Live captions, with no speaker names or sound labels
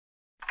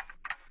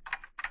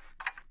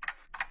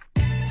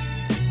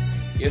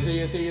Yes, sir,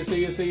 yes, sir, yes, sir,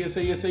 yes, sir, yes,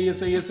 sir, yes, sir, yes,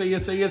 sir, yes,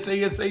 sir, yes, sir,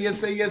 yes, sir, yes,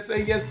 sir, yes, sir, yes, sir,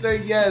 yes, sir,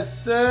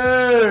 yes,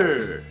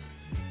 sir.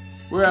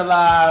 We're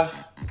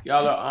alive.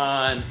 Y'all are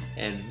on,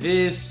 and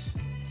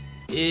this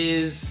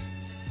is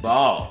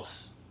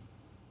Balls,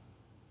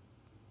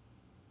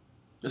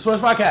 the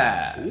sports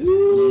podcast.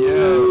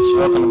 Yes,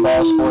 welcome to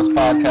Balls Sports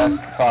Podcast,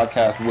 the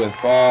podcast with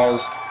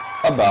balls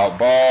about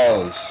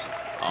balls.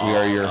 We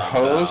are your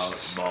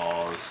hosts.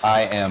 Balls.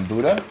 I am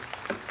Buddha.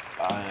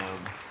 I am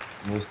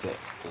Mr.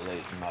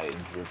 Late Night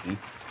Drippy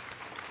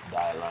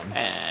Dylan.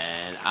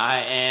 And I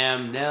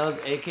am Nels,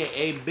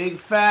 aka Big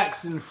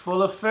Facts in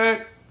full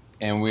effect.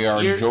 And we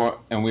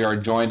are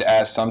joined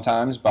as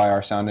sometimes by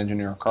our sound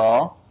engineer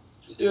Carl.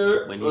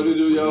 Yeah, When what do you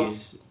do, yo?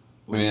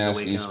 When he's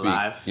awake and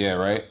alive. Yeah,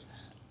 right.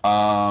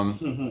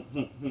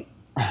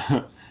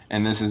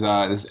 And this is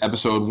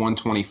episode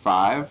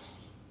 125.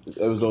 It's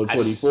episode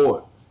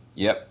 24.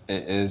 Yep,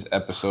 it is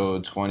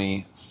episode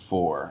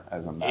 24,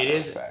 as a matter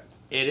of fact.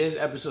 It is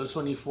episode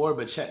 24,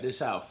 but check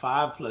this out.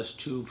 5 plus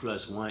 2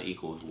 plus 1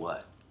 equals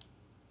what?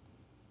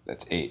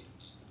 That's 8.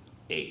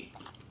 8.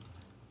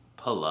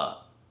 Pull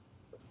up.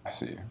 I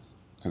see you.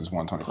 Because it's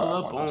 125. Pull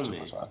up 1 plus on 2 me.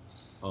 plus 5.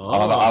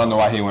 I don't know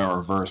why he went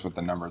reverse with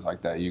the numbers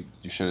like that. You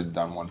should have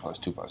done 1 plus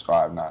 2 plus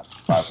 5, not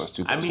 5 plus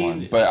 2 plus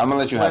 1. But I'm going to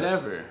let you have it.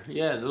 Whatever.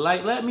 Yeah,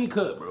 like, let me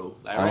cook, bro.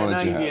 Like, right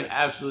now, you're being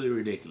absolutely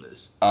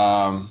ridiculous.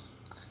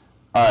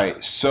 All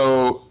right,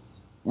 so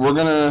we're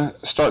going to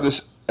start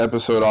this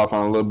episode off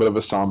on a little bit of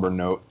a somber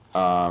note.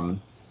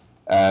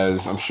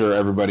 As I'm sure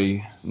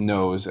everybody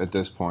knows at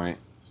this point,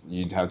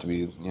 you'd have to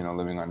be,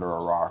 living under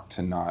a rock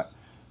to not.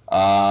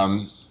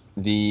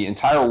 The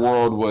entire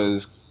world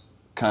was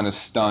kind of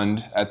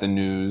stunned at the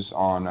news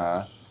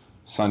on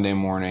Sunday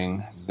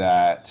morning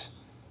that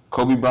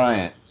Kobe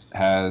Bryant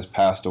has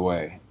passed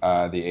away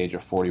at the age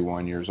of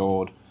 41 years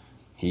old.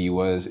 He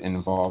was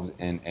involved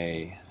in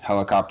a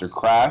helicopter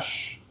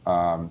crash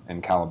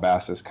in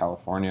Calabasas,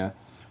 California.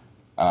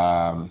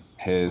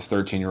 His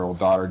 13-year-old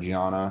daughter,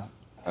 Gianna,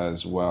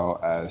 as well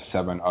as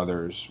 7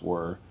 others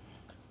were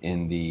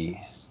in the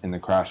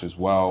crash as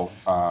well.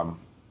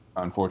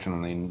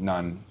 Unfortunately,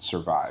 none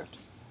survived.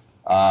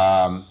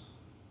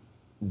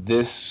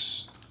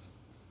 This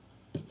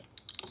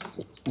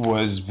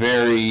was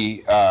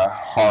very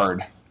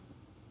hard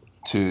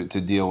to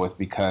deal with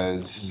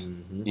because,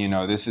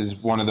 this is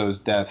one of those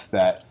deaths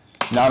that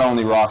not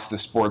only rocks the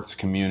sports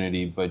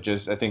community, but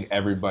just I think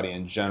everybody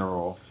in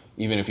general,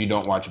 even if you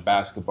don't watch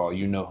basketball,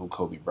 you know who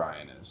Kobe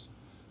Bryant is.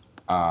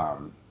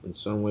 In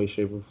some way,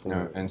 shape, or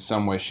form. In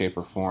some way, shape,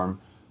 or form.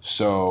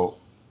 So,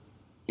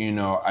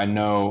 I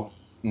know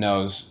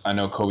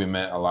Kobe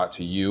meant a lot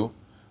to you.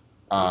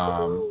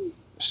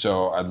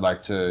 So I'd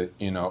like to,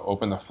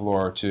 open the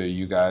floor to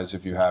you guys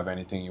if you have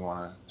anything you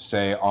want to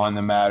say on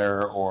the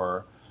matter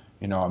or,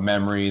 a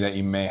memory that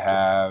you may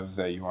have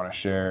that you want to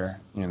share,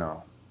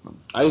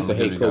 I used to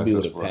hate Kobe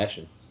with a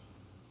passion.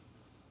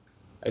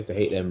 I used to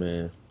hate that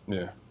man.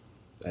 Yeah.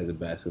 As a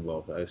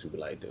basketball player, I used to be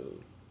like, dude,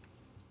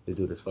 this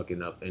dude is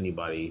fucking up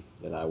anybody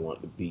that I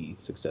want to be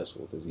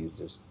successful because he's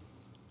just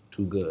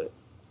too good.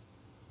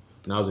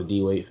 And I was a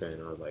D-Wade fan.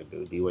 I was like,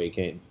 dude, D-Wade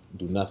can't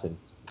do nothing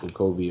with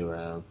Kobe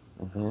around.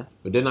 Mm-hmm.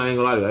 But then I ain't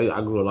gonna lie to you,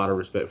 I grew a lot of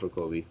respect for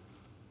Kobe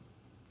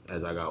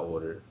as I got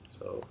older.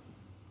 So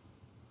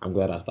I'm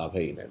glad I stopped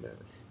hating that man.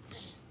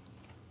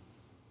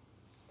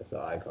 That's an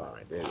icon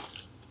right there.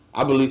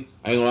 I ain't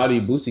gonna lie to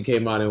you, Boosie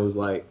came out and was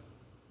like,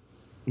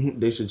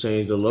 they should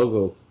change the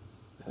logo.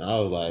 And I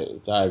was like,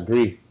 I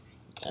agree.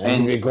 I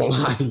ain't even gonna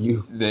lie to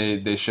you.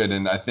 They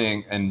shouldn't, I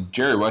think. And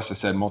Jerry West has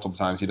said multiple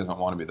times he doesn't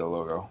want to be the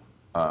logo.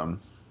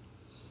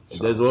 If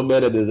there's one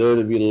man that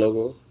deserves to be the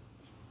logo,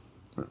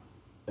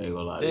 I ain't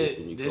gonna lie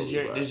to you. Does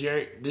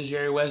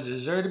Jerry West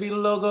deserve to be the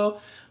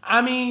logo?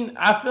 I mean,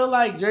 I feel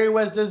like Jerry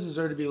West does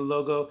deserve to be the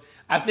logo.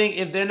 I think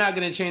if they're not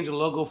going to change the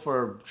logo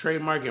for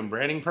trademark and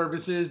branding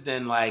purposes,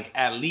 then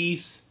at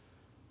least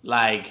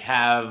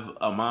have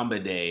a Mamba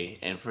Day,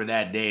 and for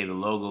that day the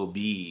logo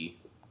be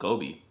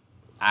Kobe.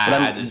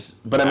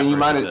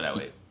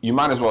 You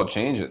might as well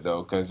change it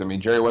though, because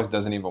Jerry West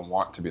doesn't even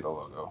want to be the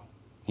logo.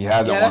 He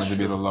hasn't wanted to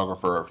be the logo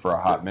for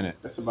a hot minute.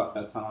 It's about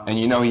that time. And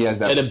he has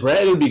that. And the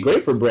brand would be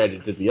great for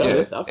branding, to be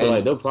honest. I feel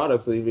like their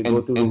products will even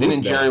go through. And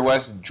didn't Jerry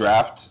West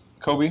draft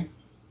Kobe?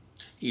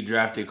 He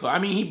drafted Kobe. I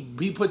mean,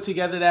 he put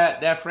together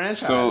that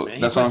franchise. So man.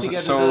 that's what I'm saying.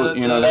 So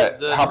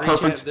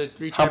the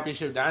 3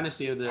 championship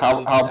dynasty of the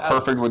how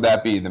perfect would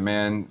that be? The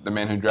man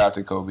who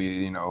drafted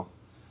Kobe.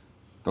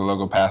 The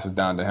logo passes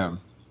down to him.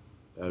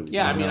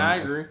 Yeah,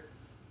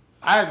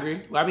 I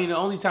agree. I mean, the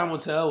only time will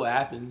tell what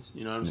happens.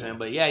 You know what I'm saying?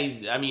 But yeah,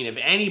 if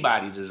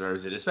anybody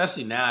deserves it,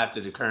 especially now after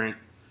the current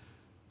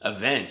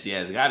events,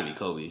 it's got to be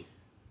Kobe.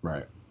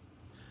 Right.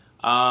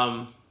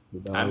 Tough.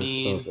 And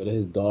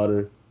his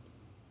daughter,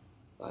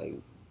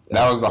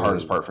 that was the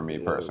hardest part for me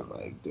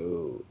personally.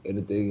 Dude, and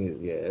the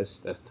thing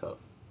is, that's tough.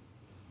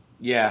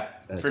 Yeah,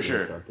 that's for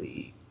sure. Tough to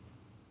eat.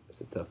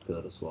 It's a tough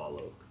pill to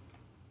swallow.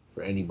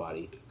 For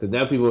anybody, because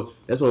now people,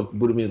 that's what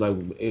Buddha means.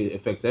 It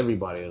affects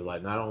everybody.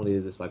 Not only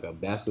is this a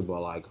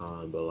basketball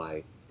icon,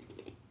 but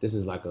this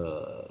is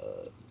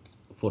a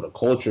for the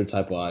culture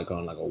type of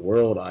icon, like a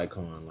world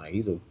icon. Like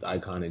he's an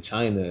icon in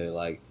China.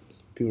 Like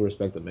people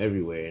respect him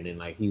everywhere. And then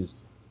like he's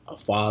a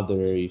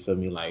father. You feel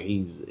me? Like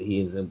he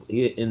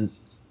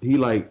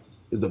like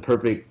is the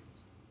perfect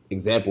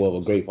example of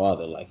a great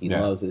father. Like he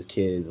loves his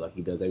kids. Like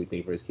he does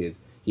everything for his kids.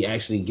 He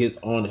actually gets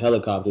on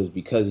helicopters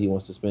because he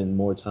wants to spend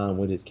more time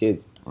with his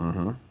kids.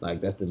 Mm-hmm.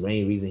 Like that's the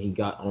main reason he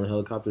got on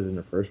helicopters in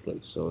the first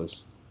place. So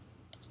it's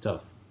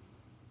tough.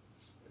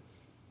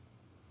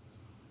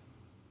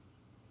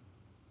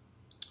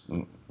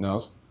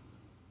 No.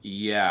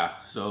 Yeah.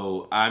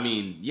 So I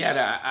mean,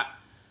 yeah.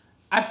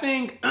 I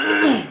think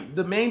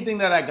the main thing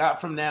that I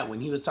got from that when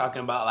he was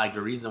talking about like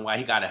the reason why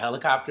he got a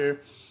helicopter,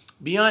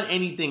 beyond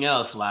anything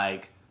else,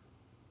 like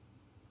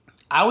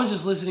I was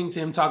just listening to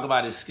him talk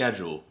about his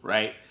schedule,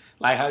 right?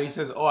 Like how he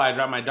says, "Oh, I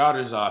drop my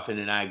daughters off, and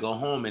then I go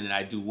home, and then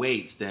I do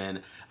weights.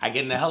 Then I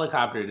get in a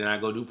helicopter, then I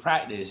go do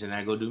practice, and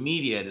I go do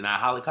media. Then I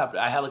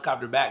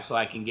helicopter back so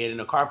I can get in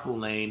a carpool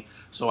lane,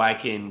 so I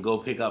can go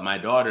pick up my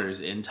daughters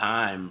in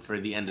time for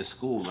the end of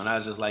school." And I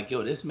was just like,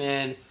 "Yo, this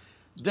man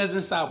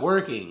doesn't stop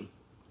working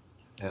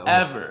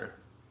ever."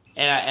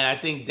 And I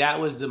think that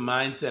was the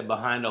mindset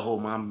behind the whole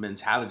Mamba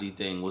mentality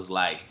thing. Was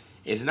like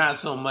it's not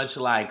so much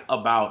like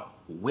about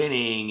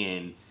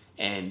winning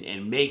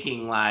and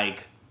making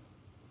like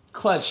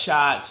clutch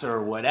shots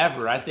or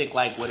whatever. I think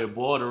like what it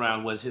boiled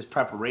around was his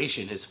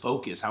preparation, his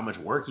focus, how much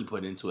work he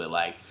put into it.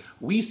 Like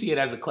we see it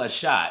as a clutch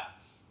shot.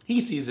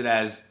 He sees it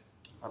as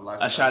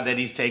a shot that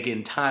he's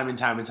taken time and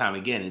time and time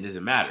again. It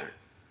doesn't matter.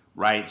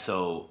 Right?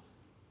 So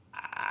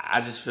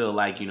I just feel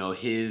like, you know,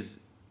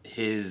 his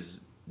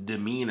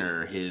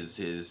demeanor,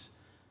 his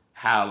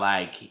how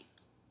like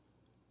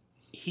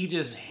he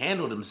just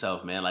handled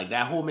himself, man. Like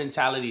that whole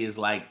mentality is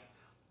like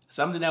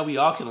something that we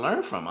all can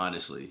learn from,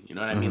 honestly. You know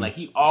what I mean? Like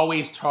he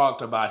always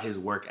talked about his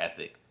work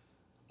ethic.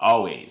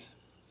 Always.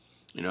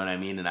 You know what I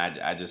mean? And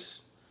I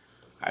just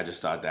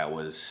thought that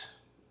was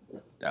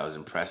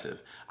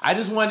impressive. I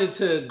just wanted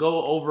to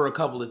go over a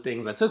couple of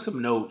things. I took some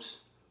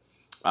notes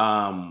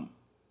when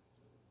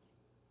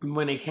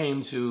it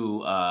came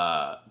to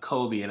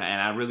Kobe, and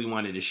I really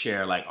wanted to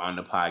share like on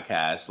the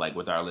podcast, like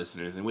with our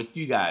listeners and with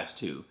you guys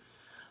too.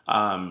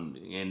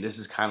 And this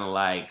is kind of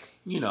like,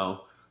 you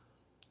know,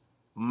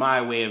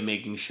 my way of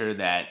making sure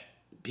that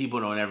people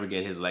don't ever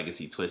get his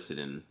legacy twisted,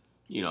 and,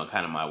 you know,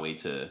 kind of my way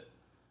to,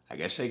 I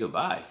guess, say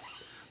goodbye.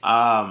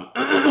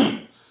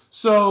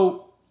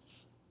 So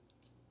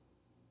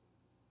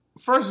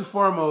first and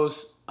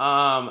foremost,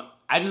 I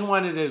just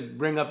wanted to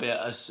bring up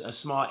a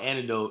small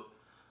anecdote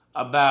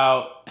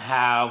about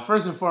how,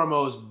 first and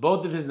foremost,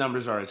 both of his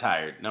numbers are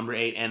retired, number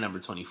 8 and number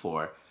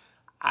 24.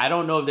 I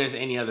don't know if there's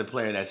any other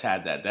player that's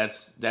had that.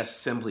 That's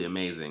simply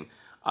amazing.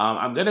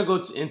 I'm going to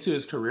go into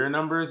his career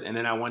numbers, and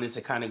then I wanted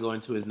to kind of go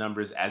into his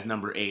numbers as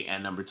number 8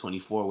 and number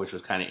 24, which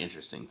was kind of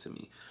interesting to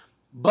me.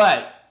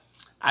 But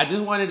I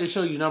just wanted to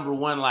show you, number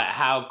one, like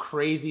how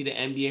crazy the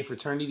NBA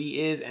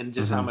fraternity is and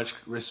just how much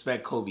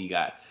respect Kobe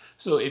got.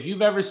 So if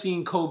you've ever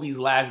seen Kobe's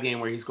last game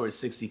where he scored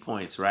 60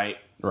 points, right?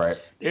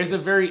 Right. There's a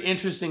very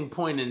interesting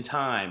point in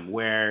time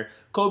where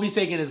Kobe's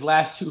taking his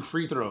last 2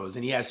 free throws,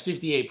 and he has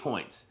 58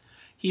 points.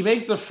 He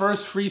makes the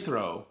first free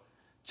throw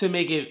to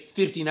make it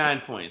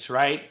 59 points,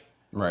 right?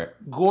 Right.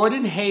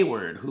 Gordon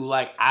Hayward, who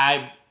like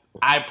I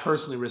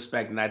personally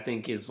respect and I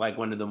think is like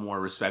one of the more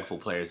respectful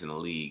players in the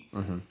league.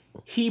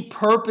 He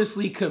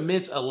purposely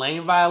commits a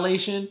lane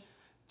violation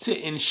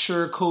to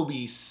ensure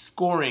Kobe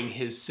scoring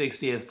his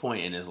 60th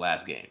point in his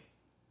last game.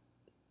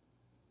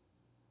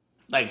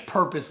 Like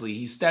purposely,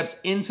 he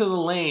steps into the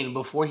lane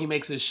before he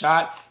makes his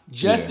shot,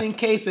 just in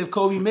case if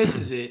Kobe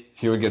misses it,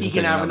 he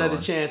can have another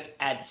chance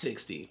at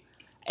 60.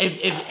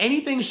 If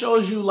anything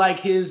shows you like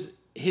his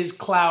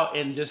clout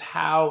and just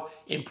how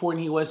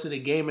important he was to the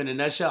game in a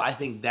nutshell, I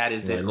think that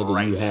is it. Nigga,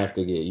 right you there.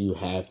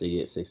 have to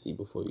get 60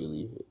 before you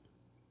leave it.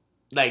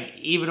 Like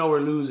even though we're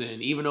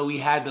losing, even though we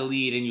had the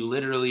lead, and you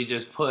literally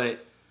just put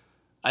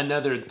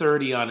another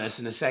 30 on us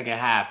in the second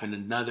half and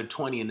another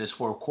 20 in this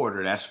fourth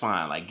quarter, that's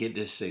fine. Like get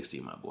this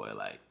 60, my boy.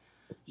 Like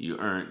you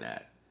earned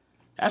that.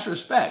 That's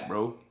respect,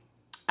 bro.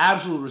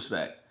 Absolute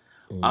respect.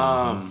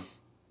 I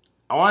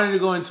wanted to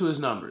go into his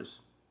numbers.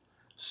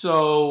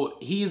 So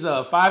he's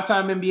a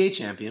 5-time NBA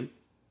champion,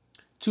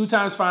 2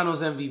 times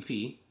Finals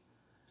MVP.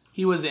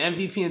 He was the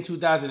MVP in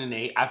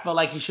 2008. I felt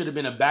like he should have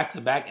been a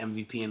back-to-back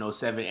MVP in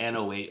 07 and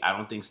 08. I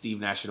don't think Steve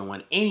Nash should have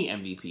won any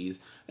MVPs.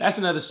 That's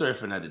another story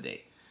for another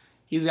day.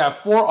 He's got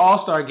 4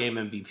 All-Star Game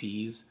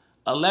MVPs,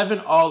 11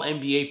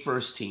 All-NBA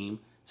first team,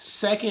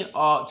 2-time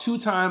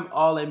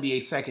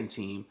All-NBA second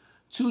team,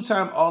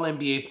 2-time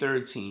All-NBA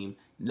third team,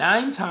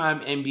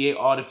 9-time NBA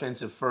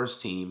All-Defensive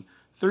first team,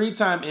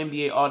 3-time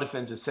NBA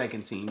All-Defensive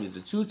second team. He's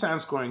a 2-time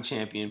scoring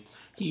champion.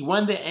 He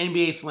won the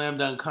NBA Slam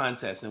Dunk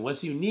Contest. And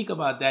what's unique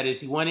about that is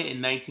he won it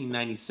in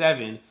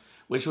 1997,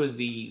 which was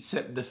the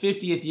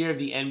 50th year of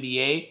the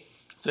NBA.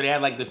 So they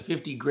had like the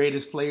 50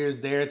 greatest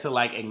players there to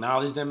like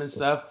acknowledge them and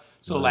stuff.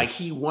 So like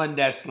he won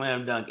that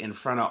slam dunk in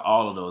front of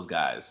all of those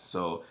guys.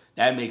 So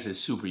that makes it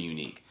super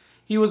unique.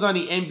 He was on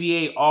the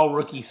NBA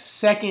All-Rookie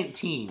second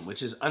team,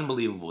 which is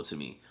unbelievable to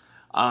me.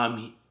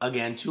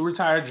 Again, 2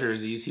 retired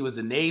jerseys. He was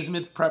the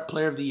Naismith Prep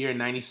Player of the Year in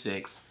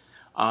 '96.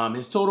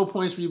 His total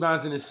points,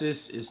 rebounds, and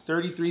assists is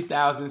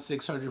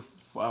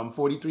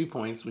 33,643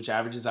 points, which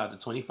averages out to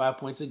 25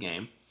 points a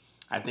game.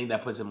 I think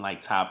that puts him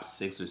like top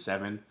 6 or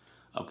 7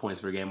 of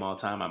points per game all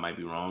time. I might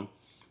be wrong.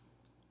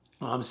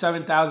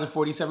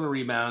 7,047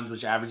 rebounds,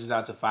 which averages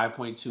out to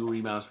 5.2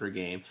 rebounds per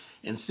game,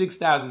 and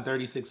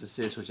 6,036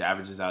 assists, which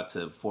averages out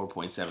to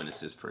 4.7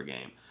 assists per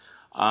game.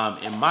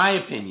 In my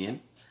opinion,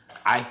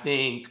 I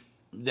think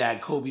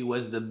that Kobe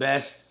was the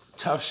best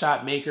tough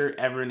shot maker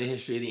ever in the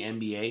history of the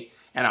NBA,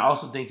 and I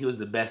also think he was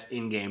the best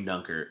in-game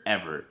dunker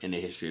ever in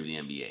the history of the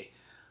NBA.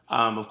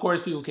 Of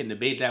course, people can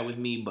debate that with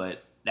me,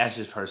 but that's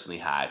just personally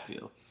how I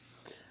feel.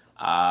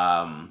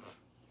 I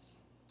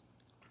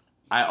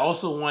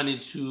also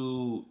wanted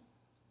to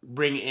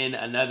bring in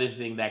another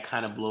thing that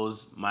kind of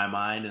blows my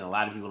mind, and a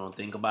lot of people don't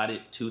think about it.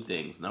 2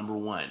 things. Number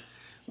 1,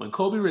 when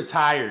Kobe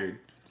retired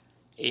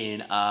 4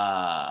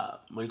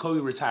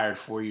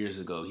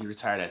 years ago, he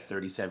retired at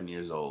 37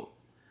 years old.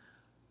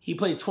 He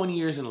played 20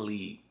 years in the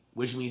league,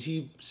 which means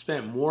he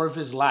spent more of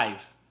his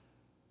life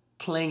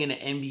playing in the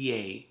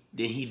NBA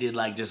than he did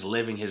like just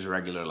living his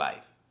regular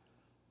life.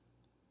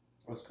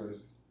 That's crazy.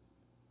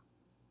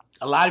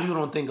 A lot of people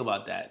don't think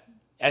about that.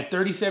 At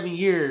 37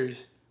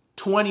 years,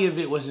 20 of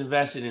it was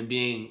invested in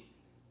being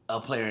a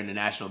player in the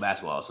National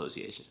Basketball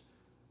Association.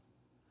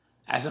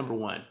 That's number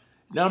 1.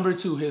 Number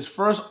 2, his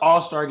first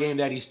All-Star game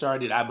that he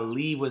started, I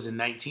believe, was in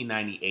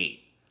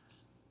 1998.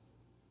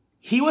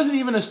 He wasn't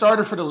even a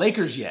starter for the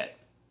Lakers yet.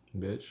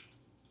 Bitch.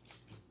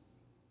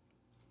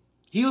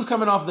 He was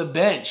coming off the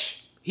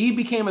bench. He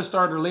became a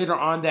starter later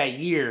on that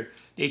year.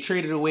 They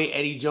traded away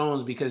Eddie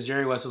Jones because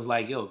Jerry West was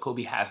like, yo,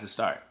 Kobe has to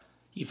start.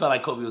 He felt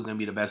like Kobe was going to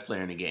be the best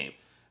player in the game.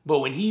 But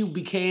when he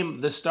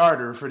became the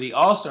starter for the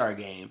All-Star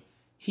game,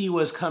 he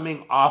was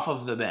coming off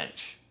of the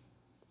bench.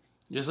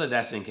 Just let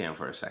that sink in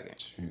for a second.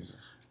 Jesus.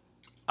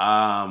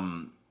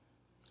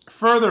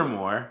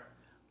 Furthermore,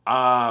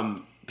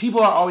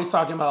 people are always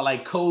talking about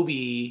like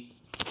Kobe,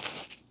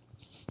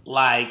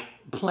 like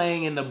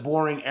playing in the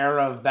boring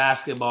era of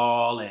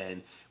basketball,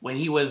 and when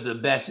he was the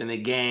best in the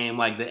game,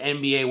 like the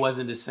NBA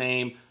wasn't the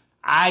same.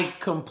 I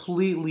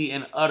completely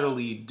and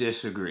utterly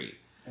disagree.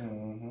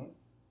 Mm-hmm.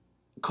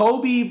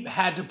 Kobe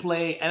had to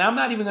play, and I'm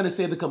not even going to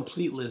say the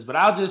complete list, but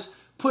I'll just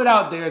put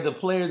out there the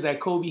players that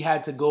Kobe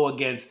had to go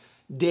against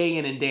day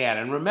in and day out.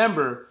 And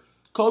remember,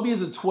 Kobe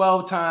is a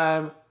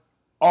 12-time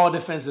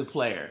all-defensive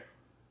player.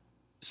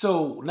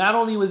 So not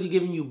only was he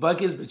giving you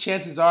buckets, but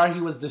chances are he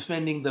was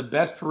defending the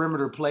best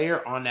perimeter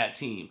player on that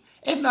team.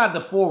 If not the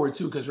forward,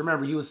 too, because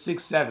remember, he was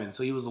 6'7",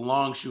 so he was a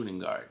long shooting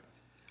guard.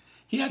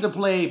 He had to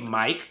play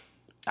Mike.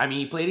 I mean,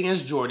 he played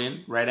against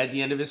Jordan right at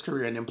the end of his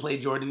career and then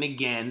played Jordan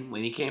again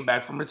when he came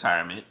back from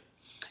retirement.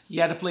 He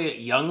had to play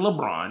young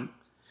LeBron.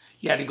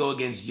 He had to go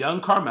against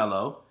young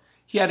Carmelo.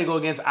 He had to go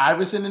against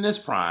Iverson in his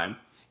prime.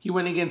 He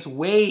went against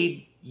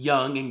Wade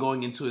young and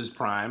going into his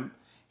prime.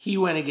 He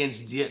went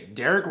against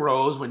Derrick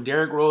Rose when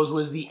Derrick Rose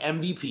was the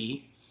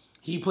MVP.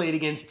 He played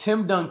against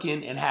Tim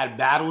Duncan and had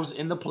battles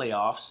in the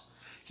playoffs.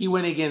 He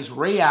went against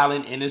Ray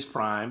Allen in his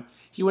prime.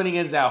 He went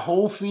against that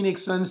whole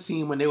Phoenix Suns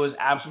team when they was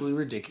absolutely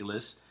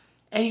ridiculous.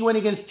 And he went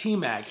against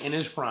T-Mac in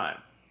his prime.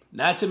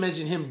 Not to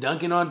mention him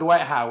dunking on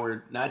Dwight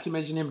Howard. Not to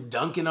mention him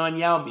dunking on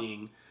Yao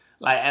Ming.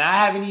 And I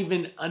haven't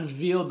even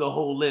unveiled the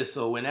whole list.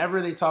 So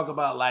whenever they talk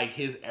about like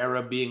his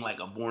era being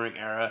like a boring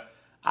era,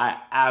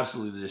 I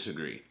absolutely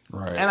disagree.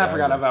 Right. And I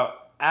forgot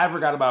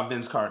about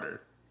Vince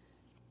Carter.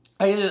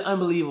 Like, it's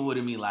unbelievable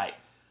to me. Like,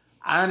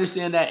 I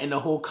understand that in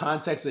the whole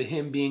context of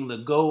him being the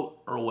GOAT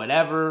or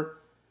whatever.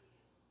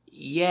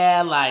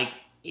 Yeah, like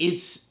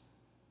it's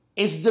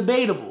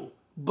debatable.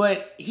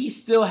 But he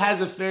still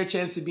has a fair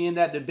chance to be in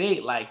that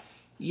debate. Like,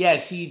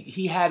 yes,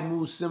 he had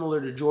moves similar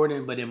to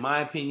Jordan, but in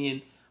my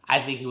opinion, I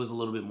think he was a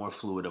little bit more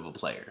fluid of a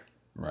player.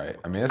 Right.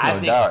 I mean,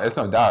 it's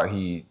no doubt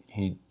he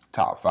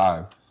top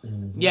 5.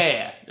 Mm-hmm.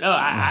 Yeah. No,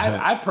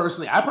 I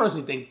personally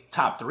think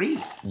top 3.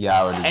 Yeah,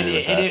 I would agree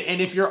with that.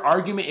 And if your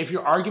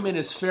argument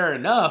is fair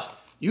enough,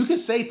 you could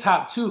say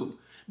top 2.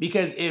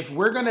 Because if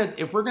we're gonna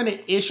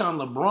ish on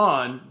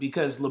LeBron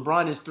because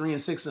LeBron is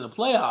 3-6 in the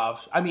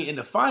playoffs, I mean in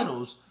the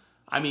finals.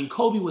 I mean,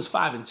 Kobe was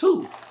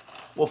 5-2,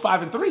 well,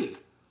 5-3.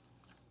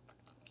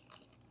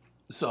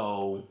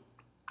 So,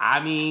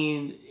 I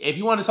mean, if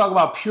you want to talk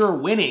about pure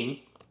winning,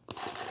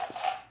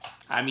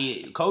 I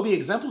mean, Kobe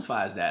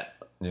exemplifies that.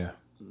 Yeah.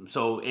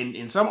 So,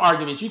 in some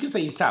arguments, you can say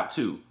he's top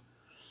 2.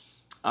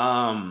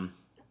 I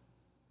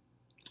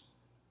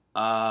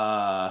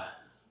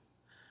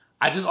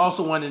just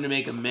also wanted to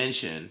make a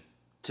mention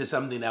to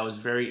something that was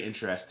very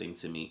interesting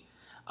to me,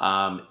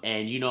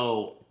 and you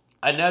know.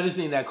 Another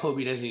thing that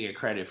Kobe doesn't get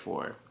credit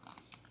for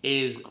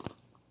is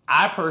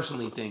I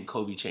personally think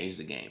Kobe changed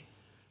the game,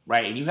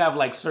 right? And you have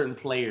like certain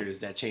players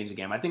that change the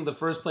game. I think the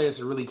first players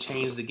to really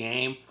change the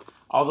game,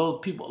 although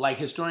people like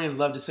historians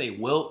love to say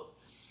Wilt,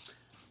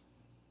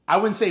 I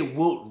wouldn't say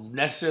Wilt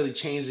necessarily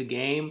changed the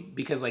game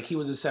because like he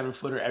was a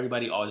 7-footer.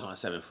 Everybody always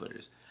wants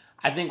 7-footers.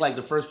 I think like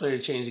the first player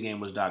to change the game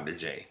was Dr.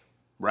 J,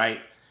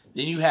 right?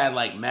 Then you had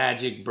like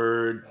Magic,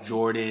 Bird,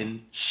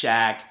 Jordan,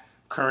 Shaq.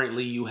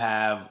 Currently, you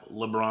have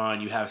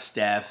LeBron, you have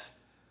Steph.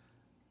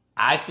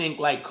 I think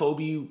like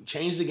Kobe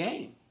changed the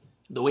game.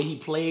 The way he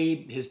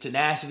played, his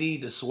tenacity,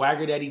 the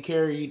swagger that he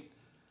carried.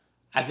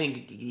 I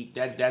think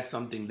that's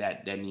something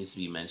that needs to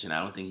be mentioned.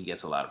 I don't think he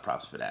gets a lot of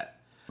props for that.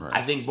 Right.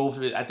 I think both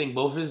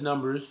of his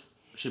numbers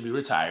should be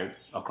retired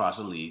across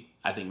the league.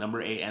 I think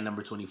number 8 and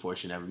number 24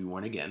 should never be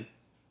worn again.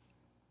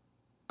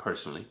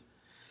 Personally.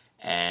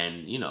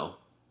 And, you know,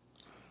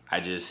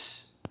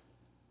 it's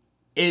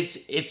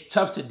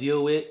tough to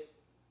deal with,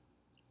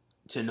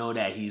 to know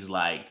that he's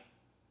like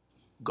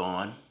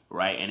gone,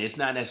 right? And it's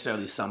not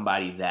necessarily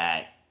somebody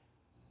that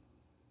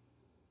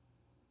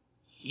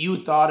you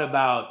thought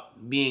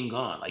about being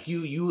gone. Like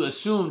you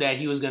assumed that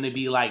he was going to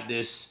be like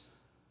this,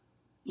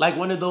 like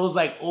one of those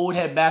like old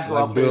head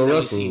basketball like players Bill that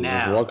Russell we see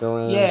now. Walking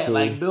around yeah, too.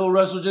 Like Bill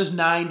Russell, just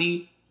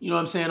 90. You know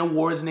what I'm saying?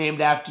 Awards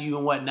named after you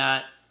and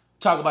whatnot.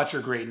 Talk about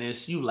your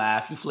greatness. You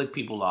laugh. You flick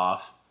people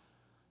off.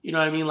 You know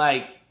what I mean?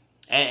 Like,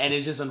 and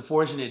it's just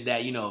unfortunate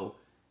that, you know,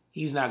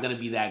 he's not going to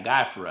be that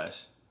guy for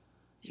us.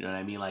 You know what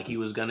I mean? Like, he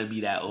was going to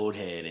be that old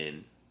head,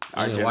 and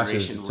our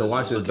generation was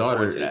looking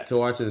forward to that. To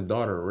watch his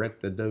daughter wreck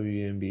the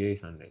WNBA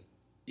Sunday.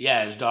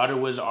 Yeah, his daughter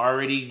was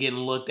already getting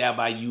looked at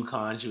by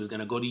UConn. She was going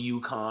to go to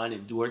UConn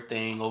and do her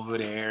thing over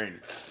there and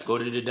go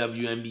to the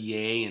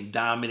WNBA and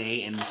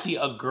dominate. And see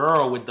a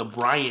girl with the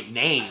Bryant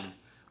name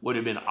would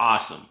have been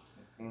awesome,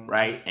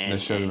 right? And,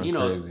 that should have been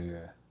crazy,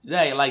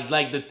 yeah,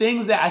 like the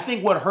things that I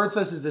think what hurts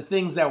us is the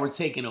things that were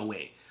taken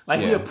away.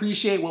 Like, we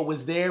appreciate what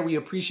was there. We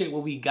appreciate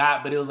what we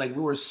got. But it was like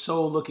we were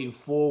so looking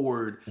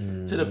forward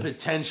to the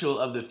potential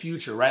of the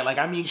future, right? Like,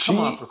 I mean, come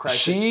on, for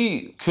Christ's sake.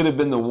 She could have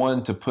been the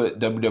one to put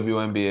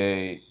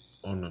WNBA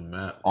on the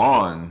map.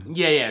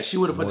 Yeah. She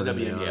would have put the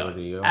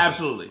WNBA on.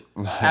 Absolutely.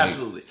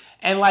 Absolutely.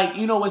 And, like,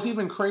 you know, what's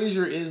even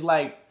crazier is,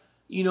 like,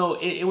 you know,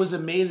 it was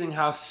amazing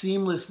how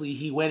seamlessly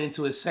he went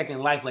into his second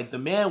life. Like, the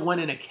man won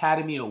an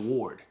Academy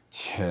Award.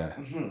 Yeah.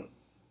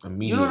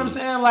 Mm-hmm. You know what I'm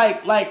saying?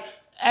 Like,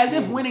 as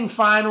if winning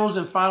finals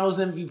and finals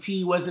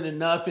MVP wasn't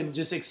enough and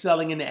just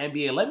excelling in the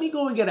NBA. Let me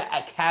go and get an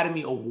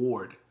Academy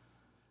Award.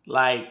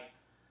 Like,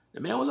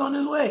 the man was on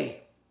his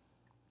way.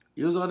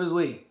 He was on his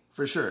way,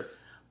 for sure.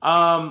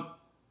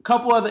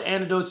 Couple other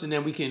anecdotes and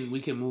then we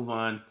can move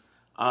on.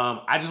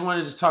 I just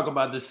wanted to talk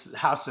about this,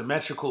 how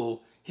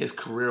symmetrical his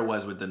career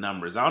was with the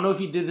numbers. I don't know if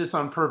he did this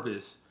on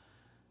purpose,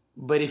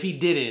 but if he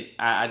didn't,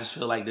 I just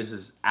feel like this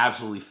is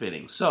absolutely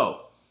fitting.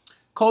 So,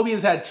 Kobe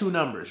has had 2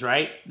 numbers,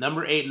 right?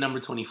 Number 8 and number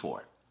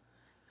 24.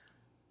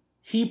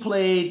 He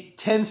played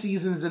 10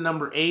 seasons in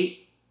number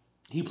 8.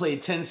 He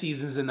played 10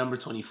 seasons in number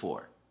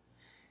 24.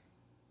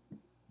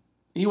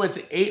 He went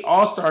to 8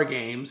 All-Star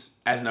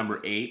games as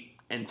number 8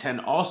 and 10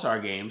 All-Star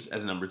games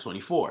as number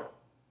 24.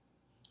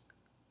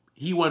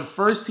 He won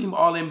first team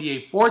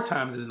All-NBA 4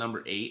 times as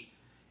number 8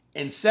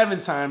 and 7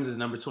 times as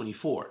number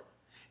 24.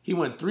 He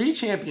won 3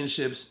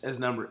 championships as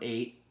number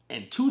 8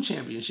 and 2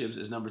 championships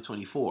as number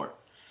 24.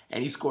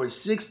 And he scored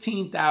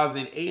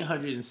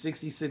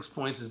 16,866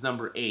 points as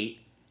number 8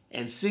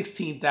 and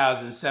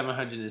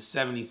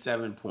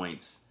 16,777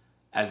 points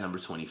as number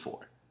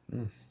 24.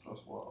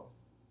 That's wild.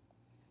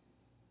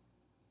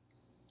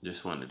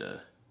 Just wanted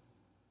to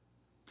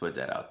put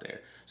that out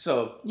there.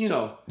 So, you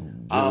know,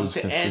 was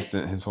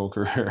consistent his whole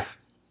career.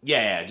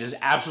 Yeah, just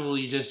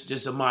absolutely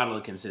just a model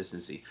of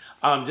consistency.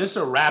 Just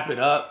to wrap it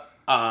up,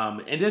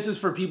 and this is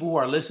for people who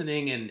are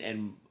listening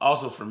and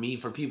also for me,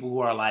 for people who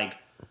are like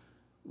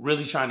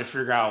really trying to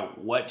figure out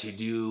what to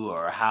do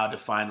or how to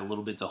find a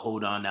little bit to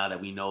hold on now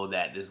that we know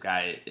that this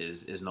guy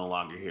is no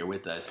longer here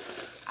with us.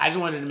 I just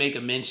wanted to make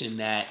a mention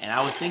that, and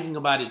I was thinking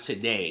about it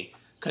today,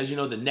 because, you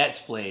know, the Nets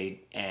played,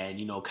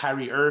 and, you know,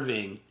 Kyrie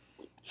Irving,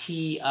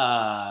 he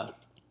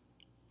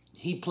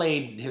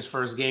played his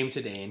first game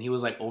today, and he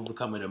was, like,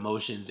 overcoming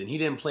emotions, and he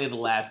didn't play the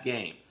last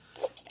game.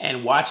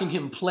 And watching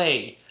him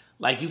play,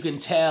 like, you can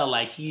tell,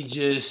 like, he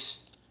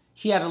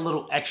had a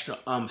little extra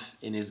oomph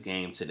in his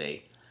game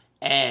today.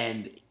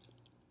 And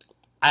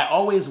I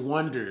always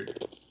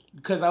wondered,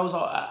 because I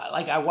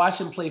watched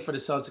him play for the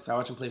Celtics, I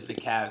watched him play for the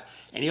Cavs,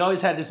 and he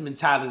always had this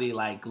mentality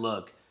like,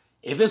 look,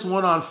 if it's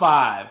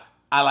 1-on-5,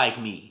 I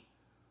like me.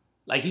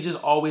 Like, he just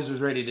always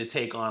was ready to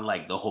take on,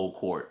 like, the whole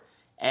court.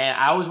 And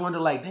I always wonder,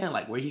 like, damn,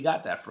 like, where he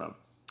got that from.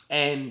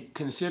 And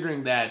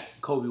considering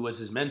that Kobe was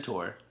his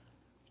mentor,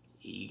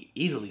 he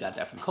easily got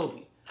that from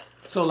Kobe.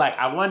 So, like,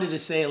 I wanted to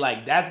say,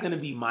 like, that's going to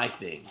be my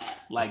thing.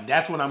 Like,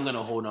 that's what I'm going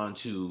to hold on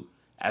to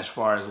as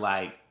far as,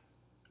 like,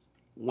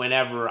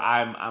 whenever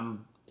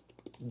I'm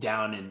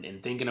down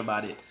and thinking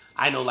about it.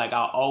 I know, like,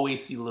 I'll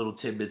always see little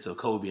tidbits of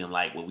Kobe and,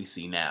 like, what we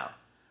see now,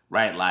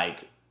 right?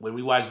 Like, when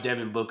we watch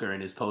Devin Booker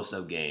in his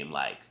post-up game,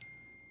 like,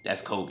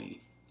 that's Kobe.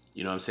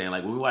 You know what I'm saying?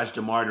 Like, when we watch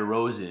DeMar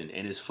DeRozan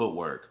and his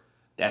footwork,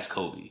 that's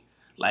Kobe.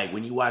 Like,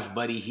 when you watch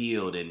Buddy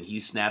Hield and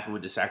he's snapping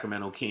with the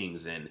Sacramento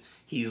Kings and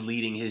he's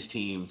leading his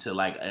team to,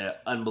 like, an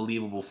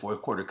unbelievable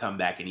fourth quarter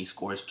comeback and he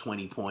scores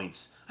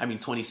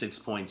 26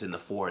 points in the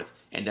fourth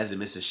and doesn't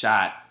miss a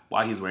shot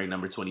while he's wearing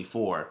number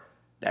 24,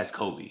 that's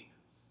Kobe.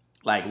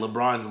 like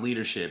LeBron's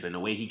leadership and the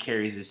way he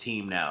carries his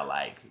team now,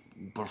 like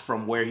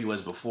from where he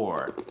was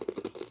before,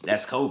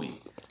 that's Kobe.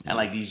 And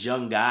like these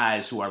young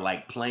guys who are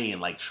like playing,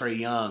 like Trae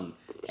Young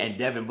and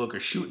Devin Booker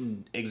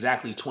shooting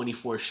exactly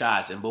 24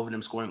 shots and both of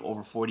them scoring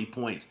over 40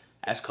 points,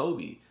 that's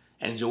Kobe.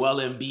 And Joel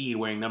Embiid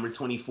wearing number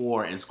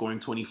 24 and scoring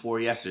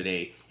 24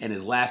 yesterday, and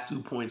his last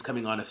 2 points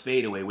coming on a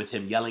fadeaway with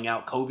him yelling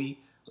out Kobe,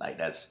 like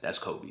that's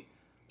Kobe.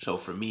 So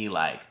for me,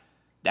 like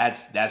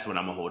that's what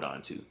I'm gonna hold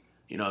on to.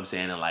 You know what I'm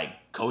saying? And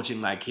like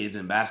coaching my kids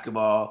in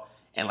basketball,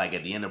 and like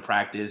at the end of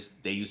practice,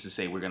 they used to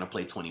say we're gonna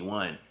play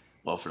 21.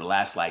 Well, for the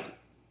last like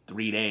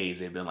 3 days,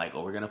 they've been like,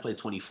 oh, we're gonna play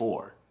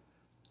 24.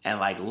 And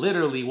like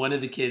literally, one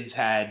of the kids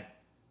had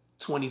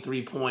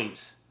 23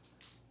 points,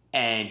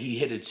 and he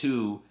hit a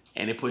 2,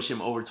 and it pushed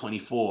him over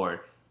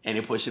 24, and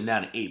it pushed him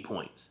down to 8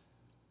 points.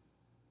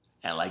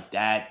 And like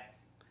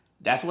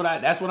that's what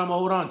I'm gonna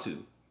hold on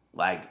to.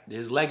 Like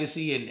his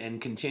legacy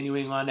and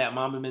continuing on that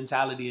Mamba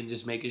mentality and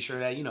just making sure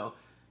that,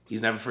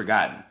 he's never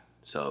forgotten.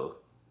 So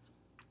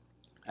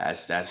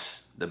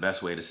that's the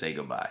best way to say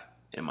goodbye,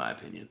 in my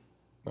opinion.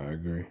 I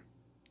agree.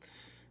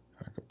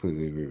 I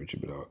completely agree with you,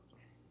 dog.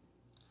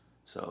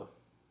 So,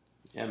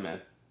 yeah,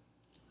 man.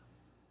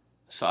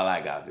 That's all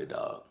I got,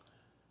 dog.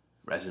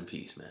 Rest in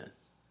peace, man.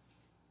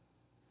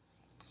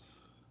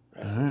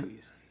 Rest in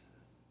peace.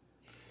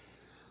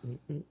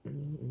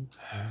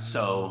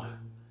 So,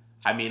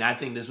 I mean, I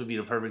think this would be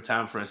the perfect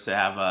time for us to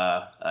have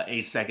a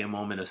 8-second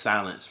moment of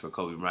silence for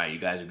Kobe Bryant. You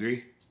guys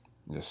agree?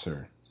 Yes,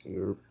 sir.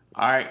 Yep.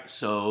 All right.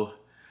 So,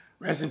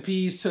 rest in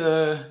peace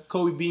to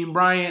Kobe Bean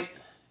Bryant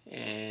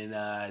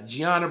and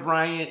Gianna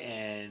Bryant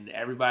and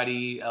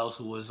everybody else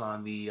who was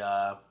on the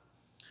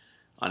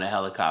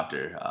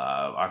helicopter.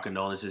 Our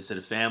condolences to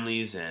the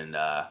families, and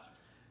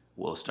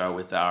we'll start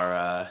with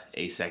our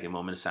 8-second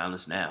moment of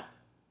silence now.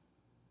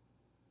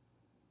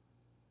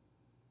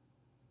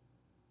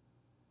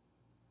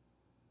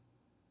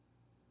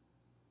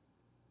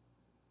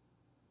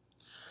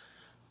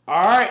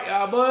 All right,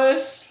 y'all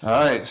boys.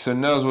 All right, so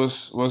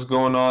Nels, what's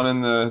going on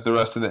in the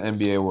rest of the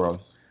NBA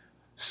world?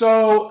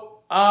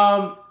 So,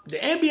 the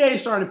NBA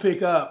is starting to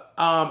pick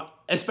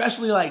up,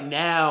 especially like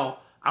now.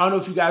 I don't know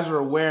if you guys are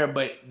aware,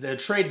 but the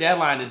trade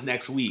deadline is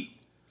next week.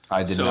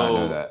 I did not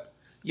know that.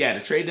 Yeah,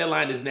 the trade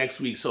deadline is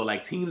next week. So,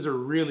 like, teams are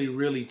really,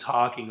 really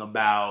talking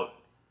about,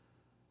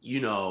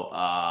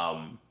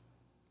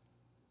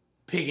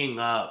 picking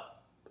up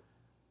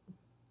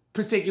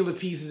particular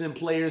pieces and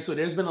players. So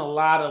there's been a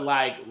lot of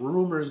like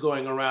rumors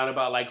going around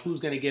about like who's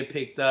going to get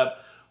picked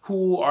up,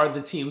 who are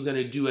the teams going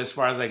to do as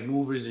far as like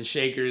movers and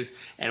shakers.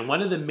 And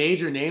one of the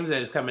major names that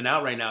is coming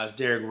out right now is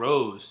Derrick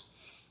Rose.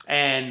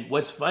 And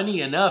what's funny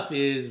enough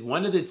is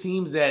one of the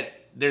teams that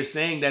they're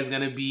saying that's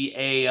going to be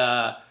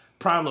a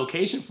prime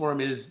location for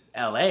him is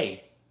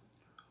LA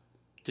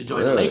to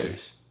join the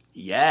Lakers.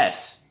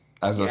 Yes.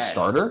 As a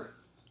starter?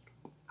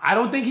 I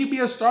don't think he'd be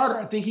a starter.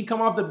 I think he'd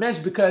come off the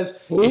bench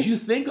because if you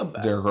think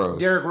about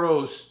Derrick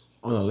Rose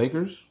on the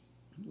Lakers,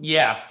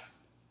 yeah,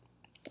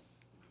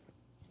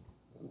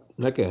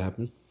 that could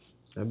happen.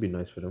 That'd be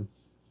nice for them.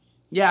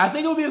 Yeah, I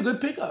think it would be a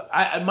good pickup.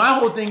 My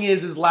whole thing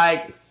is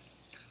like,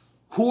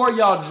 who are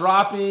y'all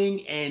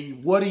dropping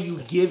and what are you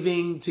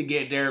giving to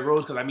get Derrick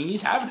Rose? Because I mean,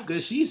 he's having a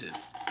good season.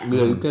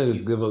 Yeah, you can't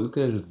just give up. You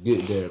can't just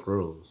get Derrick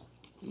Rose.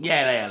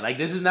 Yeah. Like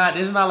this is not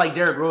like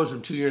Derrick Rose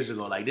from 2 years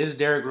ago. Like this is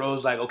Derrick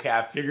Rose. Like, okay,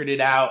 I figured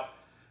it out.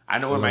 I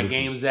know where my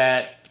game's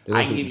at.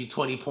 I can give you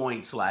 20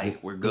 points.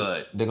 Like we're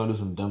good. They're gonna do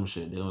some dumb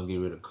shit. They're gonna get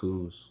rid of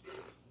Kuz.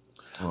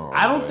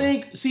 I don't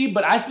think. See,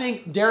 but I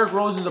think Derrick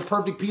Rose is a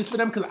perfect piece for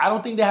them because I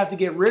don't think they have to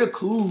get rid of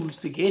Kuz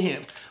to get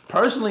him.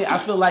 Personally, I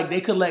feel like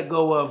they could let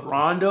go of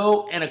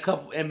Rondo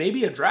and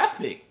maybe a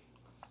draft pick.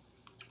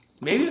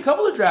 Maybe a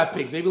couple of draft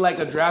picks. Maybe like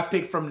a draft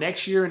pick from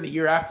next year and the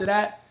year after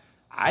that.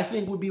 I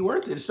think would be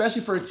worth it,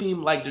 especially for a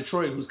team like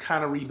Detroit who's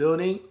kind of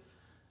rebuilding.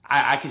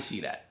 I can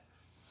see that.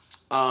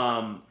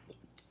 I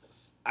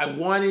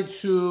wanted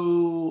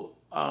to.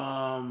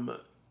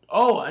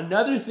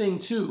 Another thing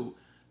too,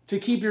 to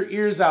keep your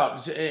ears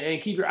out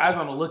and keep your eyes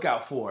on the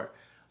lookout for.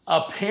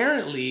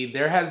 Apparently,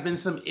 there has been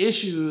some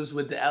issues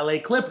with the LA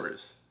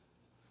Clippers.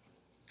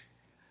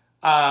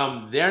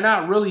 They're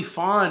not really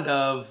fond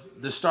of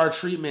the star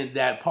treatment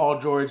that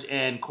Paul George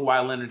and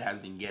Kawhi Leonard has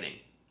been getting.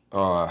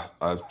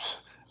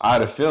 I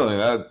had a feeling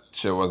that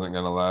shit wasn't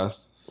gonna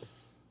last.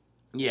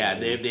 Yeah,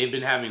 they've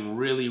been having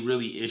really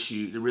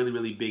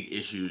big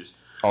issues.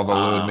 All the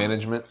load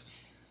management.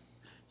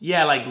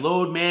 Yeah, like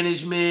load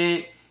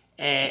management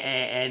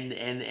and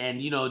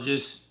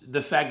just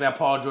the fact that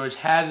Paul George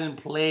hasn't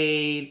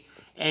played,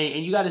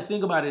 and you got to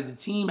think about it. The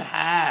team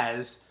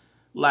has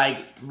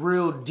like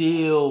real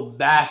deal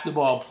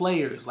basketball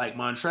players like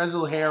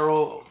Montrezl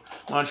Harrell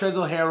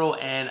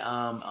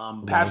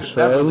and Patrick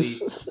Beverley.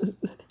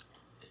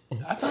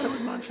 I thought it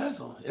was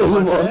Montrezl. Is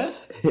it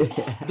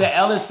Montrez? The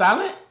L is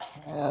silent?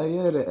 Hell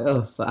yeah, the L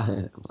is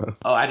silent, bro.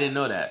 Oh, I didn't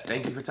know that.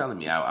 Thank you for telling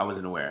me. I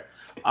wasn't aware.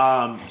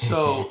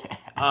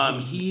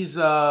 He's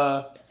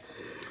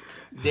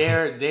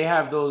they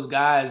have those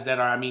guys that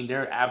are,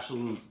 they're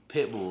absolute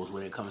pit bulls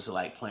when it comes to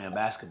like playing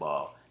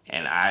basketball.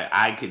 and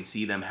I could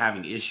see them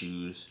having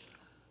issues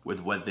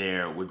with what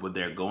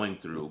they're going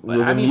through.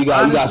 But I I mean, you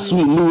got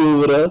Sweet Lou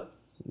over there.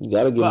 You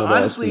gotta give but my dog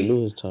honestly, Sweet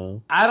Lou his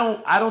time. I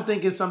don't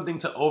think it's something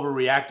to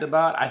overreact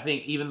about. I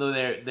think even though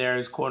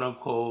there's quote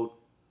unquote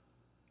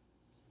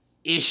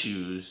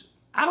issues,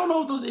 I don't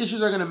know if those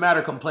issues are going to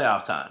matter come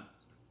playoff time.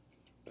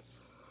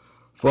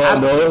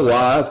 Fuck no,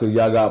 why? Because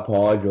y'all got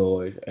Paul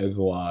George and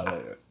Kawhi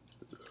Leonard.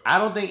 I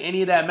don't think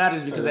any of that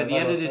matters because at the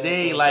end of the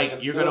day, like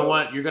you're gonna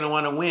want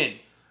to win.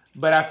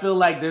 But I feel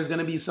like there's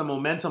gonna be some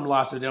momentum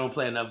loss if they don't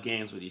play enough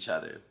games with each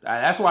other.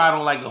 That's why I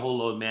don't like the whole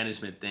load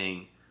management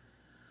thing.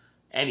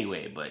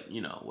 Anyway, but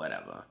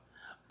whatever.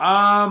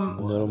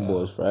 Them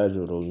boys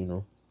fragile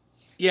though,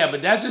 Yeah,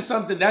 but that's just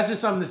something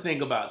to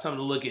think about, something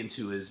to look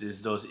into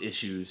is those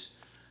issues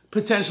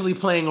potentially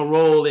playing a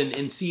role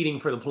in seeding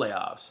for the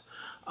playoffs.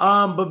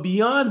 But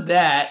beyond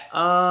that,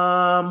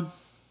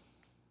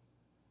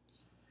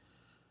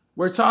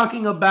 we're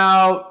talking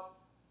about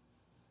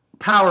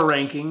power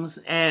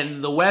rankings,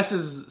 and the West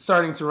is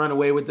starting to run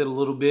away with it a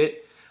little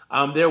bit.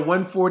 They're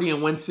 140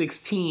 and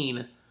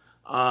 116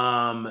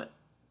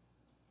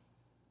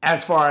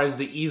 as far as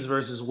the East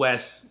versus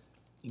West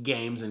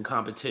games and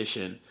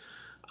competition.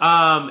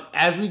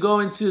 As we go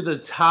into the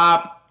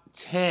top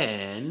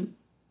 10,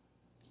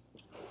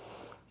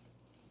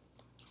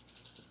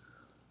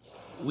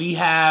 we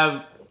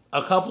have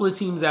a couple of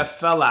teams that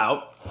fell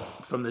out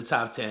from the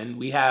top 10.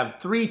 We have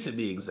 3 to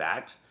be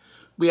exact.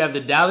 We have the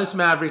Dallas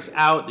Mavericks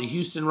out, the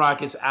Houston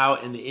Rockets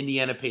out, and the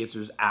Indiana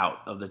Pacers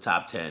out of the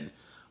top 10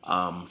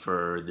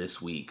 for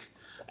this week.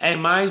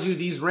 And mind you,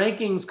 these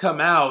rankings come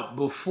out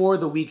before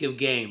the week of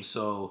games,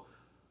 so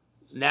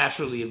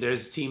naturally, if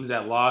there's teams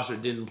that lost or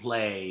didn't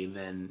play,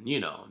 then,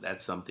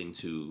 that's something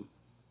to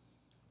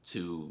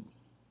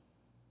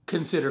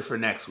consider for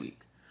next week.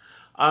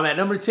 At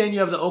number 10, you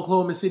have the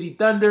Oklahoma City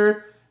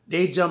Thunder.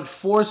 They jumped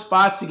 4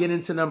 spots to get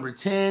into number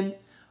 10.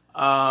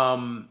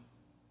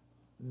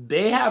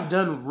 They have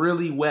done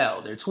really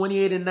well. They're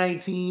 28 and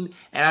 19,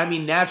 and I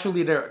mean,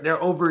 naturally, they're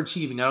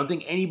overachieving. I don't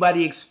think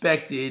anybody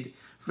expected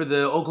for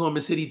the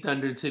Oklahoma City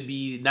Thunder to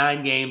be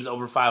 9 games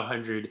over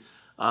 500,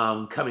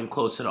 coming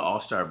close to the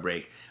All-Star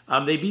break.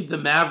 They beat the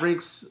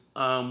Mavericks,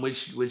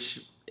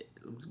 which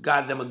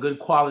got them a good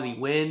quality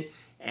win,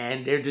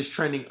 and they're just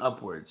trending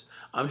upwards.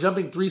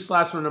 Jumping 3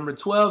 slots from number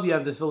 12, you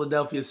have the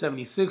Philadelphia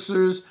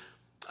 76ers.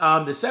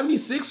 The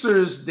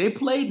 76ers, they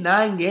played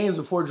 9 games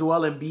before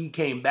Joel Embiid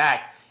came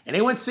back, and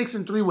they went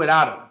 6-3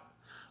 without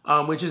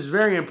him, which is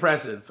very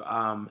impressive.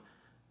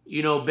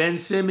 Ben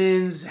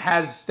Simmons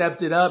has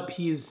stepped it up.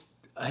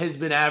 Has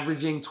been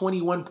averaging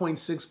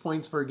 21.6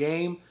 points per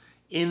game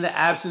in the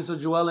absence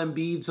of Joel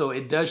Embiid, so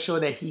it does show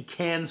that he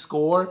can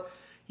score.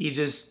 He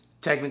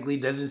just technically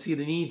doesn't see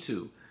the need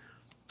to.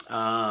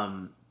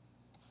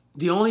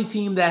 The only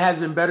team that has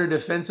been better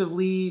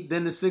defensively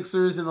than the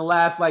Sixers in the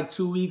last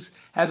 2 weeks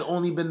has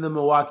only been the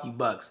Milwaukee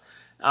Bucks.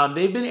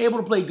 They've been able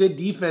to play good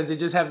defense. They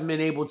just haven't been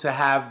able to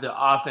have the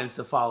offense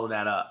to follow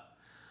that up.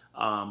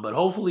 But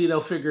hopefully they'll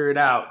figure it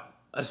out,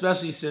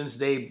 especially since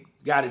they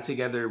got it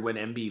together when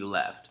Embiid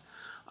left.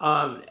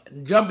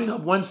 Jumping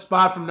up 1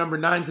 spot from number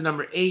 9 to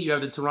number 8, you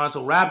have the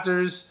Toronto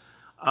Raptors.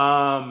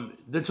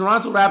 The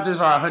Toronto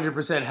Raptors are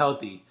 100%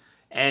 healthy.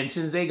 And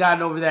since they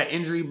gotten over that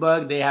injury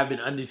bug, they have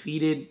been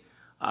undefeated.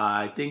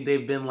 I think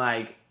they've been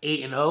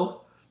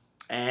 8-0.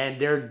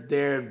 And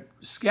their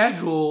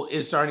schedule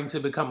is starting to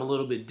become a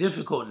little bit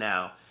difficult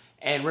now.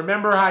 And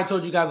remember how I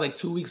told you guys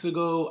 2 weeks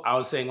ago, I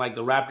was saying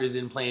the Raptors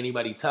didn't play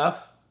anybody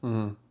tough?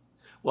 Mm-hmm.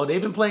 Well,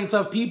 they've been playing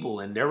tough people,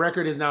 and their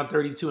record is now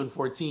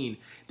 32-14.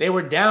 They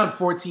were down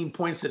 14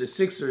 points to the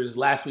Sixers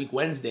last week,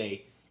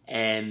 Wednesday,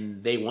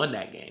 and they won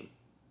that game.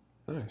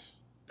 Nice.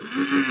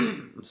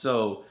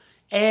 So,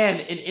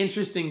 and an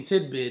interesting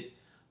tidbit,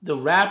 the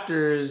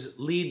Raptors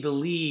lead the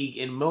league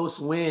in most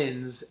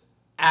wins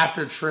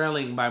after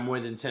trailing by more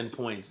than 10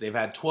 points. They've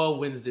had 12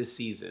 wins this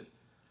season,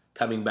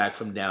 coming back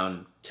from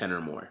down 10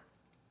 or more.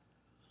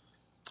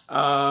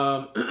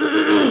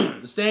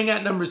 Staying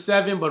at number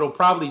 7, but it'll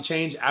probably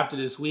change after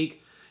this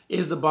week,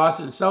 is the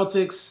Boston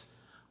Celtics.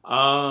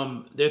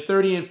 They're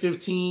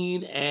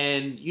 30-15,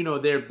 and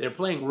they're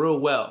playing real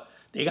well.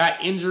 They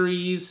got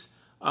injuries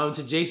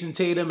to Jason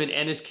Tatum and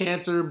Enes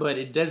Kanter, but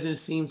it doesn't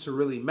seem to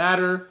really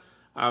matter.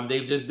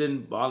 They've just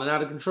been balling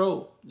out of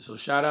control. So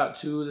shout out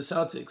to the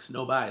Celtics.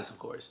 No bias, of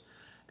course.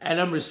 At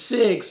number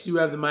 6, you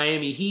have the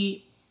Miami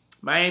Heat.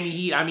 Miami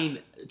Heat, I mean,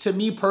 to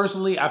me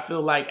personally, I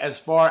feel like as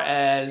far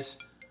as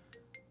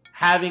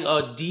having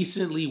a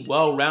decently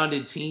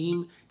well-rounded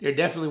team, they're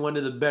definitely one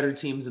of the better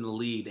teams in the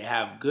league. They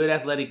have good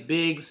athletic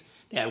bigs,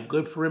 they have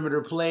good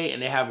perimeter play,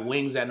 and they have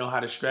wings that know how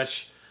to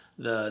stretch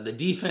the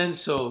defense.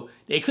 So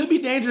they could be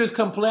dangerous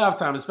come playoff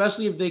time,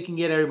 especially if they can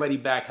get everybody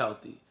back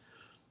healthy.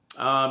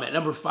 At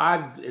number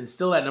 5, and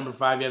still at number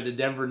 5, you have the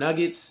Denver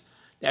Nuggets.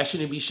 That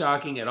shouldn't be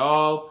shocking at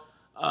all.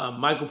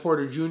 Michael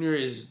Porter Jr.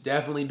 is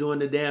definitely doing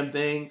the damn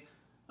thing,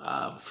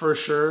 for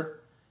sure.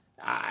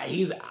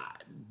 He's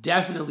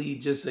definitely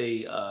just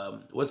a,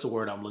 what's the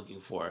word I'm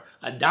looking for?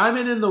 A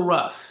diamond in the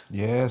rough.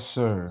 Yes,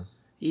 sir.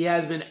 He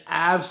has been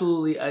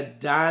absolutely a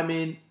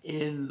diamond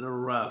in the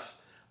rough.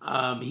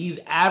 He's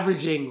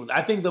averaging,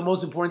 I think the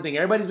most important thing,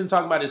 everybody's been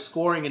talking about his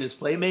scoring and his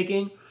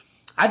playmaking.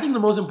 I think the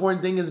most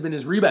important thing has been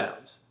his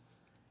rebounds.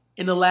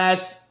 In the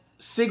last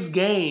 6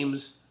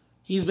 games,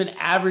 he's been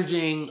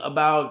averaging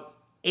about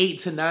 8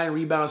 to 9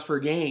 rebounds per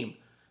game.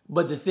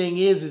 But the thing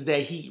is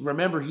that he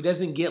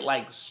doesn't get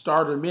like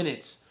starter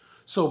minutes.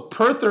 So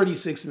per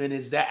 36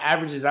 minutes, that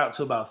averages out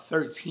to about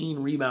 13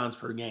 rebounds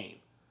per game.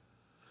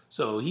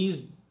 So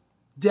he's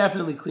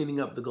definitely cleaning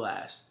up the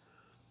glass.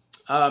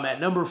 At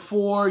number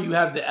 4, you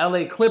have the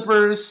LA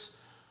Clippers.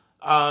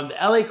 The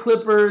LA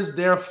Clippers,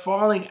 they're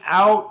falling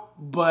out,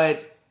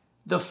 but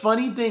the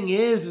funny thing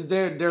is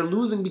they're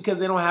losing because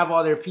they don't have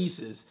all their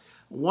pieces.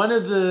 One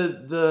of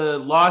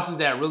the losses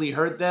that really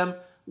hurt them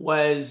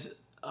was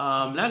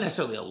not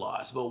necessarily a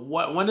loss, but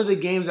one of the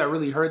games that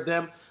really hurt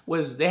them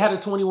was they had a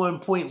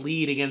 21-point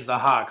lead against the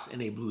Hawks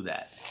and they blew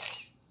that.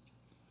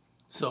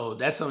 So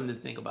that's something to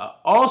think about.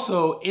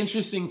 Also,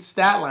 interesting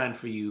stat line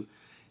for you.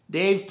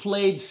 They've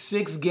played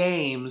 6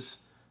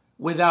 games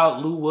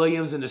without Lou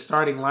Williams in the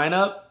starting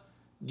lineup.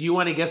 Do you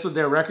want to guess what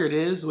their record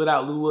is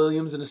without Lou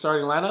Williams in the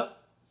starting lineup?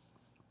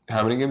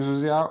 How many games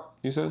was he out,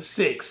 you said?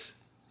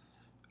 6.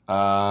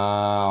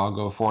 I'll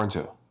go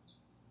 4-2.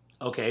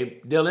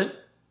 Okay, Dylan?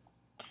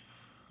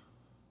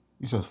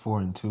 You said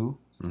 4-2?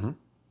 Mm-hmm.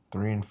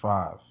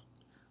 3-5.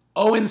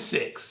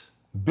 0-6.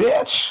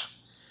 Bitch!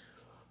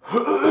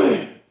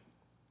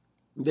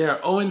 They're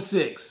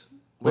 0-6.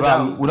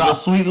 Without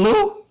Sweet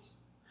Lou?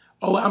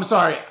 Oh, I'm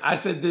sorry. I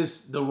said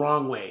this the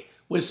wrong way.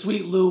 With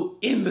Sweet Lou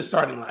in the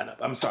starting lineup.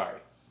 I'm sorry.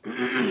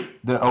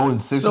 They're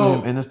 0-6 with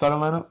him in the starting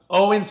lineup?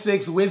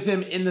 0-6 with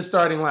him in the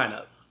starting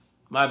lineup.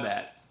 My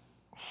bad.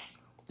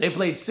 They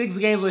played 6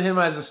 games with him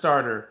as a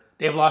starter.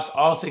 They've lost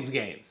all 6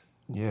 games.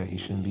 Yeah, he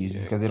shouldn't be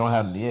because they don't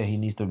have. Yeah, he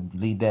needs to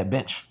lead that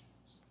bench.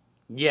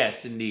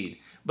 Yes, indeed.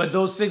 But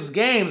those 6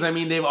 games, I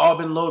mean, they've all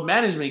been load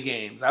management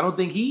games. I don't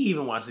think he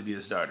even wants to be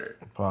the starter.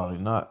 Probably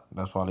not.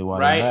 That's probably why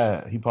Right?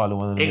 they're mad. He probably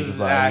one of them niggas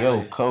like,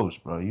 yo,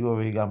 coach, bro, you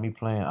over here got me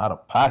playing out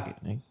of pocket,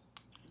 nigga.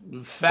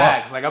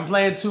 Facts. Fuck. Like, I'm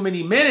playing too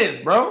many minutes,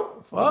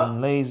 bro. Fuck.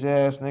 Them lazy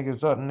ass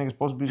niggas up. Niggas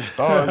supposed to be the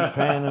star. You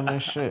paying them and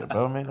shit,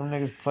 bro. Make them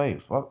niggas play.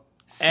 Fuck.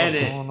 And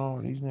what's going on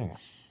with these niggas?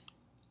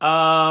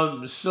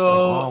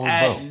 So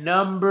at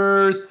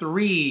number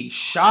 3,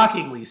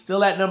 shockingly,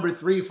 still at number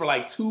 3 for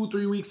like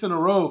 2-3 weeks in a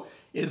row,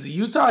 is the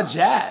Utah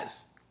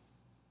Jazz.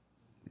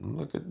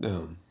 Look at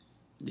them.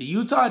 The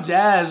Utah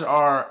Jazz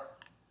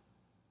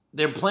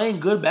they're playing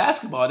good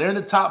basketball. They're in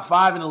the top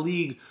 5 in the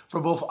league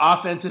for both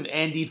offensive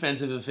and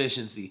defensive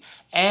efficiency.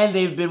 And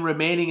they've been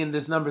remaining in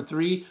this number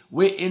 3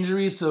 with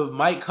injuries to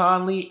Mike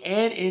Conley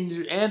and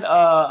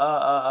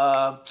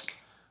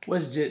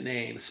what's Jit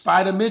name?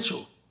 Spider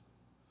Mitchell.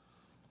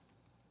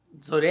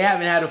 So they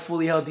haven't had a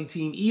fully healthy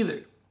team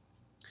either.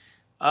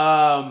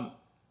 At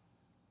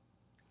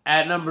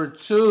number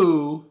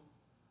 2,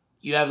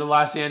 you have the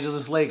Los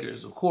Angeles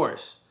Lakers, of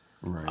course.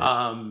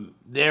 Right.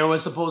 There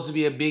was supposed to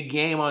be a big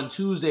game on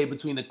Tuesday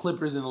between the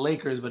Clippers and the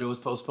Lakers, but it was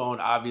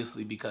postponed,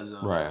 obviously, because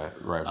of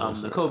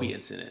the Kobe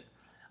incident.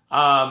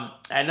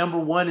 At number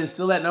 1 is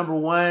still at number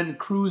 1,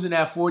 cruising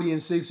at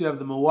 40-6. You have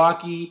the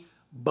Milwaukee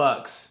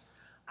Bucks.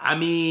 I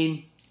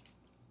mean,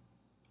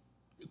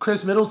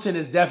 Chris Middleton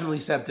has definitely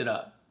stepped it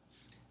up.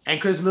 And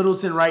Chris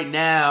Middleton right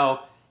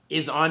now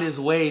is on his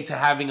way to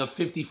having a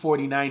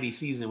 50-40-90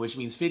 season, which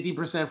means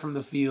 50% from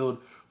the field,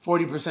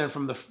 40%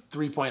 from the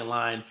three-point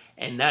line,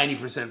 and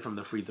 90% from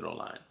the free throw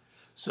line.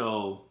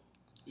 So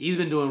he's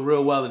been doing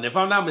real well. And if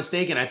I'm not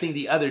mistaken, I think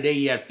the other day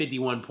he had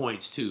 51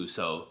 points too.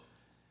 So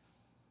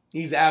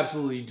he's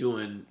absolutely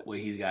doing what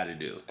he's got to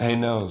do. Hey,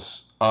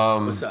 Nose.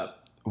 What's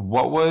up?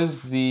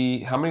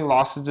 How many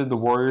losses did the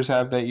Warriors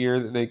have that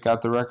year that they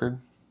got the record?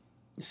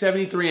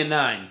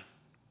 73-9.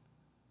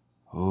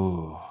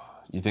 Ooh.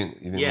 You think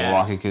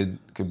Milwaukee could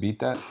beat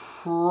that?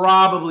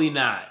 Probably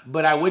not.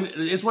 But I wouldn't.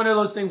 It's one of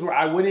those things where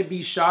I wouldn't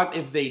be shocked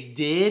if they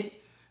did,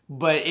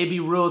 but it'd be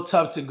real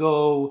tough to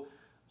go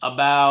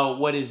about,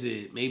 what is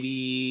it,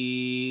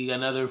 maybe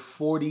another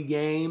 40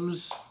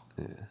 games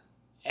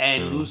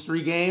and lose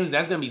 3 games.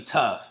 That's going to be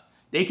tough.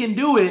 They can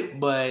do it,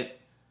 but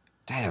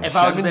damn, if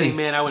I was a betting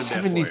man, I would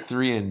bet for it.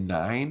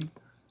 73-9?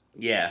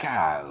 Yeah.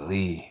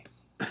 Golly.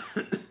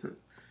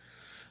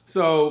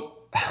 So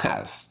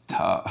that's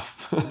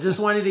tough. just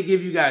wanted to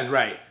give you guys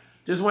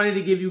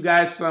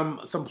some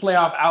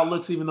playoff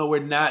outlooks, even though we're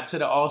not to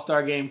the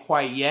All-Star game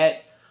quite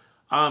yet.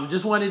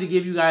 Just wanted to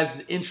give you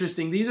guys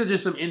these are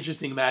just some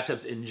interesting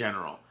matchups in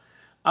general.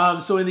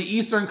 So in the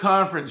Eastern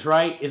Conference,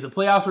 right, if the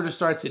playoffs were to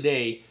start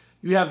today,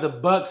 you have the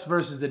Bucks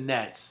versus the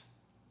Nets,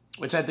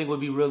 which I think would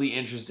be really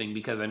interesting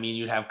because, I mean,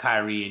 you'd have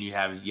Kyrie and you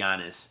have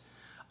Giannis.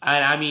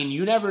 And, I mean,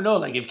 you never know.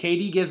 Like, if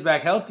KD gets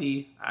back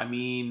healthy, I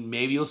mean,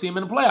 maybe you'll see him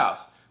in the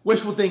playoffs.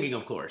 Wishful thinking,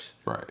 of course.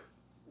 Right.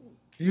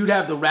 You'd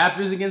have the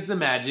Raptors against the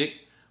Magic,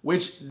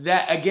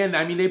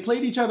 they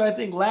played each other, I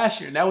think, last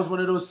year. And that was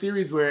one of those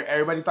series where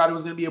everybody thought it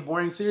was going to be a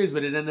boring series,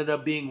 but it ended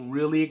up being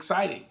really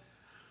exciting.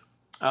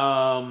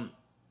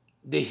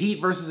 the Heat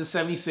versus the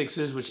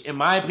 76ers, which in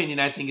my opinion,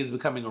 I think is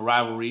becoming a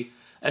rivalry,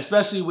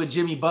 especially with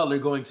Jimmy Butler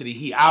going to the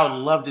Heat. I would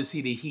love to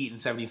see the Heat and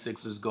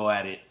 76ers go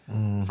at it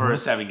for a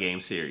 7-game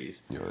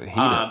series. Yo, the Heat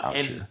are out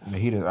and here. The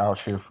Heat is out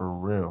here for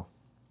real.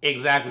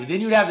 Exactly.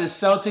 Then you'd have the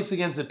Celtics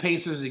against the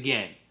Pacers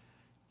again.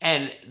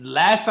 And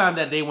last time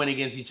that they went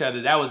against each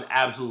other, that was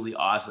absolutely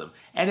awesome.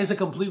 And it's a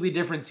completely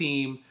different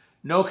team.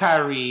 No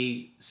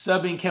Kyrie,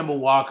 subbing Kemba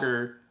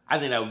Walker. I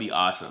think that would be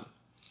awesome.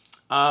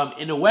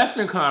 In the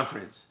Western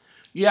Conference,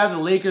 you have the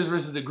Lakers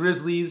versus the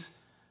Grizzlies.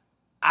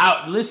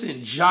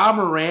 Listen, Ja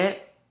Morant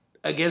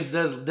against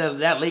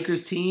that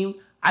Lakers team,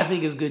 I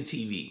think is good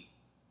TV.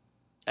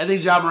 I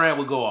think Ja Morant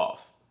would go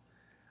off.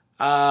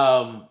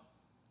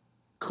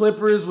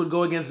 Clippers would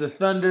go against the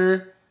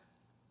Thunder.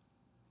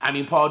 I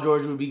mean, Paul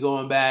George would be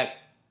going back.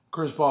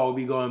 Chris Paul would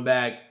be going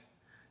back.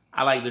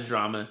 I like the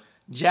drama.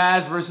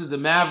 Jazz versus the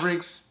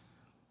Mavericks.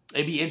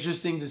 It'd be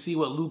interesting to see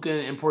what Luka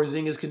and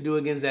Porzingis can do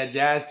against that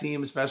Jazz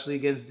team, especially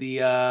against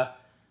the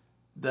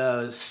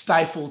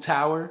Stifle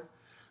Tower,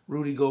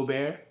 Rudy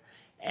Gobert.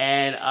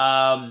 And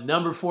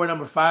number 4,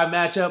 number 5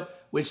 matchup,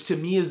 which to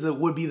me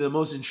would be the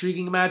most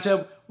intriguing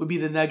matchup, would be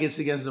the Nuggets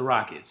against the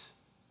Rockets.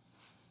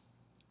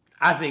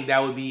 I think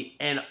that would be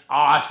an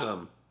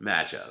awesome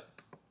matchup.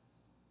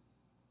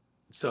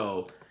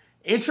 So,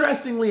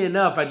 interestingly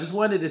enough, I just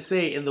wanted to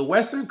say, in the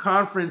Western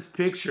Conference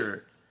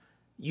picture,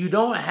 you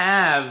don't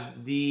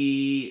have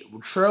the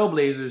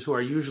Trailblazers who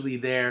are usually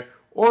there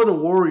or the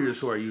Warriors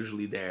who are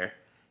usually there.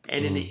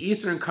 And in the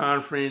Eastern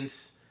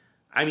Conference,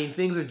 I mean,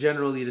 things are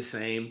generally the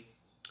same.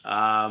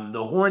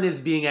 The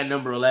Hornets being at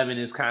number 11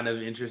 is kind of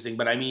interesting,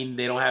 but I mean,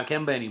 they don't have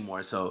Kemba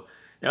anymore, so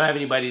they don't have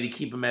anybody to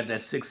keep him at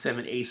that 6,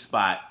 7, 8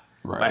 spot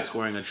by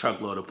scoring a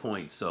truckload of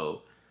points.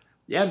 So,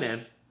 yeah,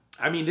 man.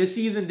 I mean, this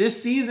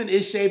season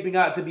is shaping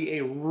out to be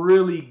a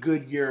really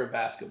good year of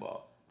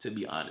basketball, to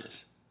be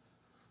honest.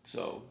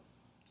 So,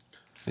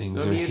 Things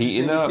it'll are be interesting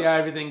heating to up. see how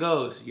everything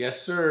goes.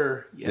 Yes,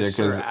 sir. Yes,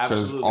 sir.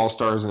 Absolutely. Because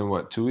All-Stars in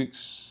what, 2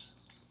 weeks?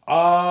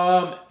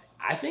 I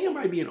think it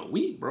might be in a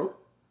week, bro.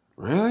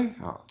 Really?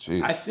 Oh,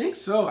 jeez. I think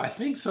so.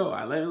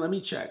 Let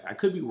me check. I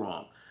could be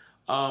wrong.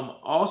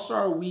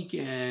 All-Star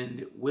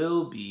Weekend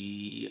will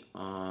be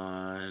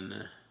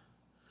on...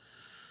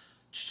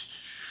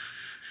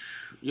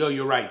 Yo,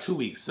 you're right. 2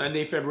 weeks.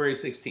 Sunday, February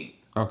 16th.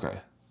 Okay.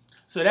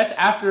 So that's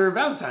after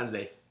Valentine's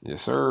Day.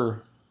 Yes, sir.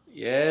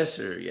 Yes,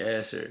 sir.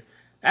 Yes, sir.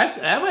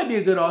 That might be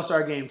a good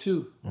All-Star game,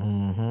 too.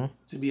 Mm-hmm.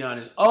 To be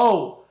honest.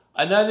 Oh,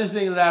 another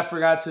thing that I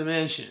forgot to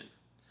mention.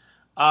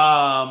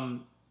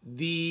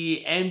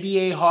 The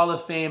NBA Hall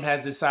of Fame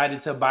has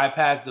decided to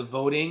bypass the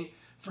voting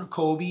for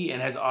Kobe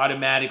and has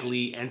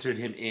automatically entered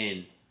him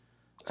in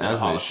to the As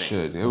Hall they of Fame.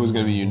 should. It was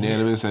going to be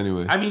unanimous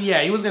anyway. I mean,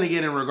 yeah, he was going to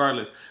get in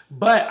regardless.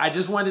 But I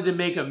just wanted to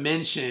make a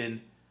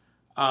mention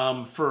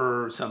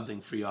for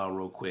something for y'all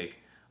real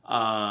quick.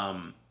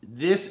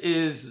 This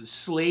is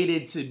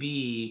slated to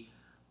be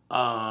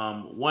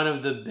one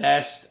of the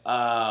best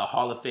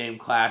Hall of Fame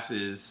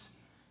classes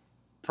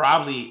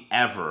probably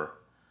ever.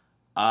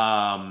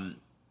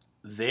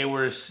 They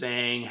were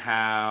saying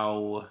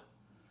how,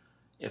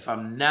 if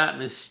I'm not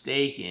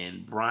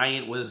mistaken,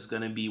 Bryant was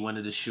going to be one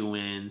of the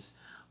shoo-ins.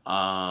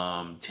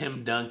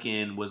 Tim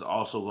Duncan was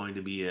also going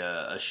to be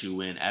a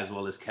shoo-in, as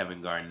well as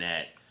Kevin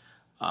Garnett.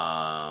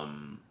 I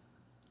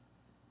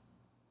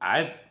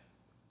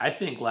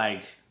think,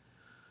 like,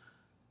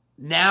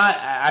 now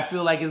I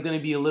feel like it's going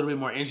to be a little bit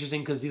more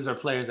interesting because these are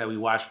players that we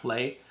watch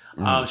play.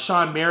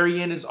 Sean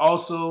Marion is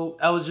also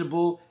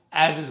eligible,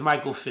 as is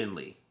Michael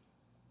Finley.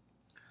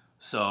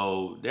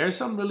 So there's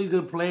some really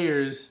good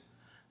players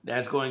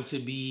that's going to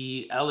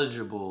be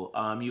eligible.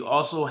 You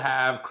also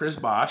have Chris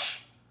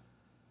Bosh.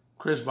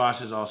 Chris Bosh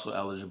is also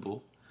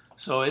eligible.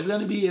 So it's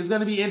gonna be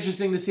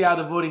interesting to see how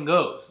the voting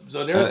goes.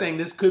 So they're saying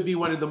this could be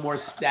one of the more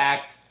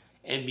stacked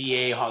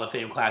NBA Hall of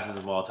Fame classes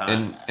of all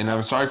time. And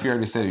I'm sorry if you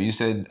already said it. You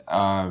said,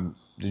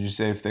 did you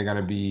say if they got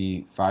to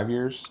be 5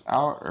 years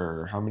out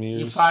or how many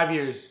years? 5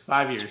 years.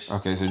 5 years.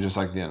 Okay, so just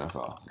like the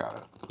NFL. Got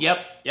it.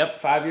 Yep.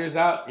 5 years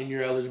out and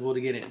you're eligible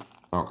to get in.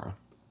 Okay.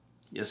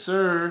 Yes,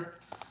 sir.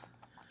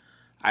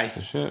 I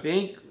shit.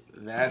 think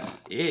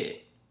that's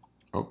it.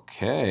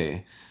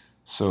 Okay.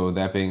 So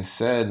that being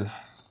said,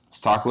 let's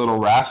talk a little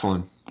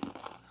wrestling.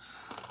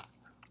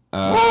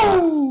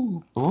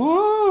 Woo!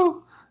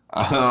 Woo!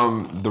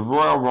 The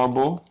Royal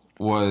Rumble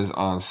was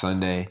on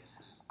Sunday.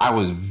 I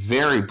was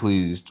very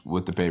pleased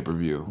with the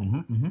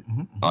pay-per-view.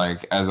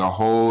 Like, as a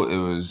whole, it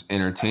was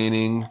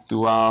entertaining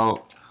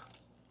throughout.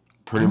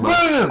 Pretty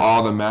much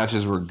all the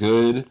matches were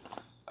good.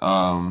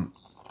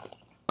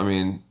 I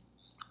mean,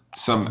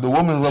 The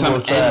women's Rumble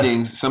was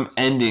trash. some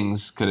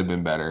endings could have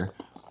been better,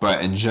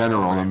 but in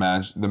general,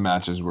 the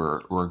matches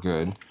were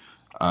good.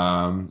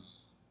 But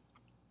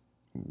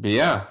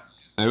yeah,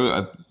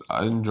 I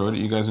enjoyed it.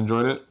 You guys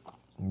enjoyed it?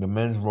 The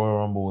men's Royal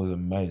Rumble was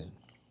amazing.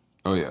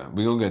 Oh yeah,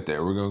 we're gonna get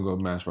there. We're gonna go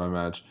match by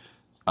match.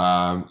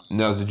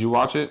 Nels, did you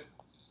watch it?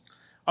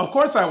 Of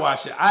course I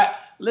watched it.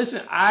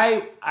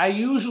 I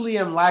usually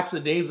am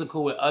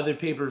lackadaisical with other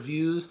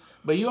pay-per-views,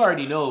 But you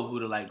already know,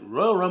 Buddha, like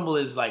Royal Rumble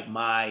is like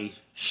my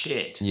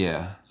shit.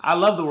 Yeah. I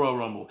love the Royal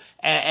Rumble.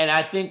 And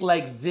I think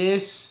like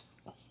this,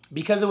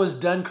 because it was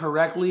done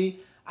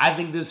correctly, I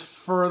think this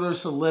further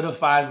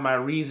solidifies my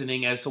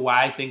reasoning as to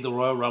why I think the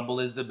Royal Rumble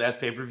is the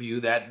best pay-per-view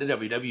that the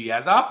WWE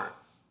has offered.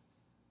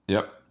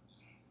 Yep.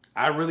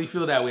 I really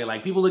feel that way.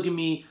 Like, people look at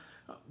me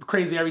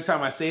crazy every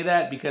time I say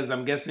that because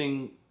I'm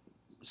guessing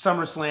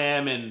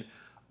SummerSlam and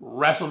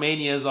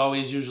WrestleMania is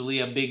always usually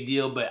a big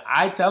deal. But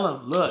I tell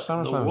them, look, the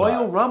SummerSlam's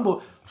Royal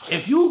Rumble,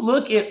 if you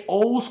look at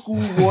old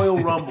school Royal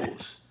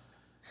Rumbles,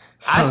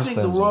 I think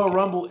the SummerSlam's Royal okay.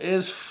 Rumble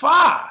is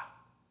fire.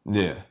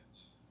 Yeah.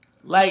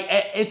 Like,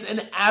 it's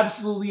an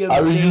absolutely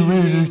I mean,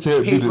 amazing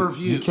can't beat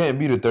pay-per-view. You can't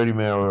beat a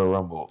 30-man Royal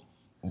Rumble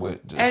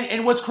with just.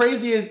 And what's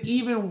crazy is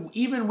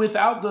even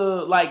without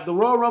the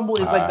Royal Rumble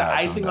is like the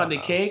icing on the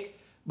cake,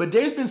 but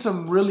there's been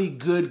some really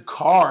good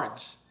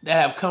cards that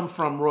have come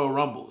from Royal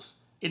Rumbles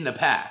in the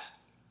past.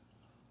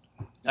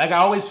 Like, I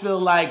always feel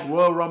like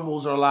Royal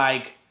Rumbles are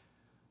like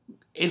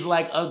is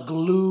like a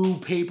glue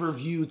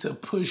pay-per-view to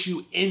push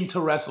you into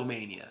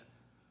WrestleMania.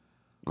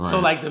 Right. So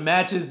like the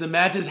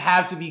matches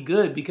have to be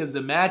good because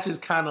the matches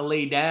kind of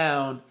lay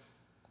down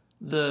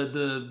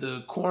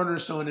the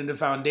cornerstone and the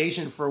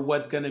foundation for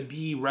what's going to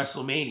be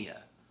WrestleMania.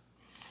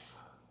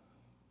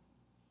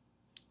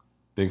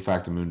 Big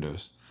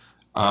factamundos.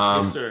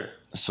 Yes, sir.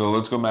 So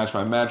let's go match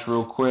by match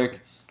real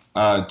quick.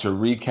 To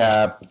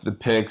recap the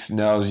picks,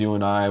 Nels, you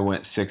and I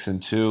went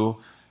 6-2.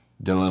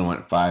 Dylan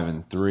went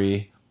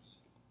 5-3.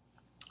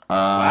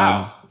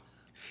 Wow.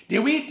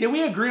 Did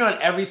we agree on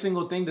every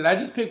single thing? Did I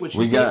just pick what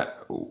you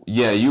picked?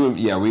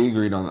 We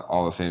agreed on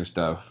all the same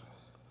stuff.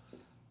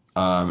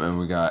 And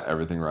we got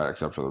everything right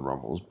except for the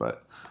Rumbles.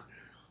 But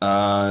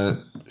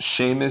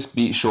Sheamus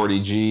beat Shorty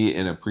G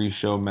in a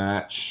pre-show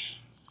match.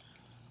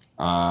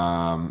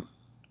 And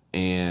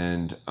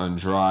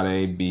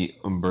Andrade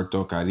beat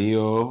Humberto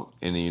Carrillo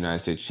in a United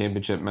States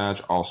Championship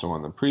match, also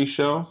on the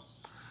pre-show.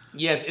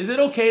 Yes. Is it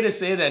okay to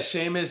say that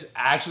Sheamus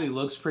actually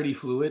looks pretty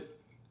fluid?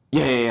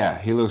 Yeah.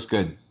 He looks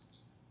good.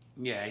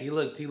 Yeah, he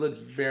looked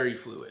very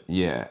fluid.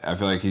 Yeah, I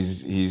feel like he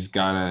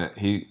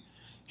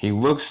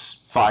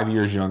looks 5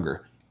 years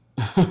younger.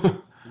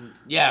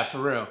 Yeah, for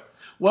real.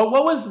 Well,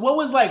 what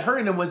was like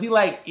hurting him? Was he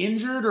like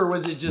injured or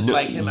was it just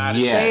like him out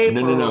of shape?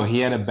 No. He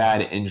had a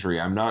bad injury.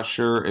 I'm not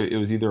sure. It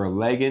was either a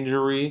leg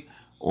injury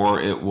or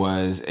it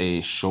was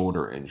a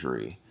shoulder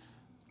injury.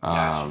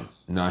 Gotcha.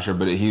 Not sure,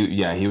 but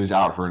he was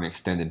out for an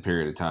extended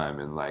period of time,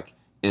 and like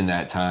in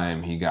that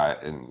time, he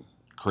got in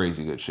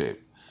crazy good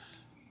shape.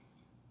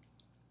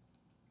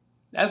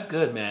 That's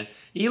good, man.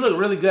 He looked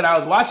really good. I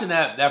was watching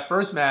that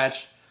first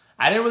match.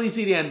 I didn't really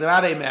see the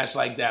Andrade match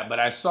like that,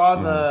 but I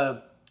saw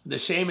the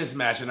Sheamus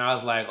match, and I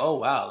was like, oh,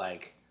 wow,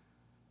 like,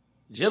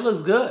 Jim looks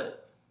good.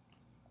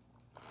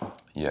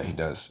 Yeah, he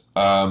does.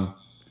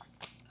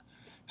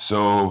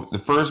 So the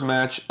first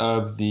match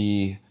of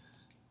the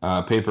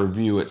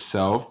pay-per-view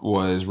itself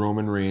was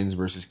Roman Reigns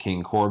versus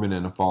King Corbin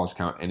in a Falls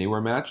Count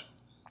Anywhere match.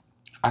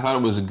 I thought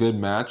it was a good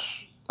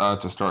match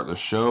to start the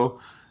show.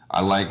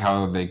 I like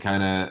how they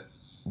kind of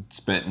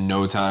spent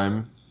no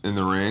time in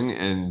the ring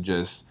and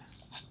just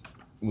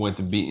went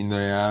to beating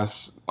their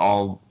ass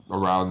all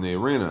around the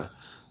arena.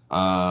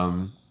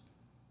 You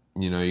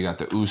got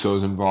the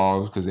Usos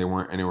involved because they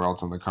weren't anywhere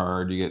else on the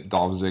card. You get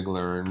Dolph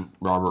Ziggler and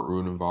Robert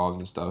Roode involved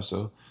and stuff.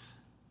 So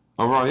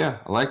overall, yeah,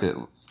 I liked it.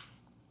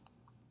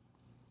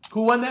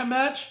 Who won that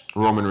match?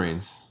 Roman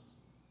Reigns.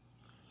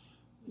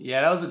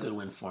 Yeah, that was a good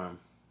win for him.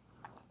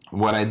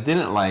 What I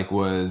didn't like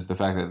was the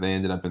fact that they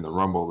ended up in the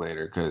Rumble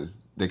later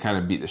because they kind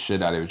of beat the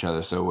shit out of each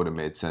other, so it would have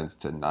made sense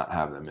to not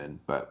have them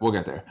in. But we'll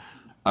get there.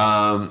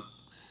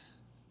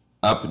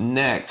 Up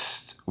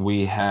next,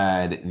 we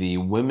had the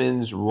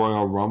Women's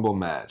Royal Rumble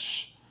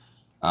match.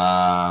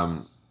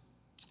 None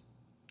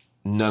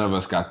of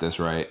us got this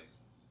right.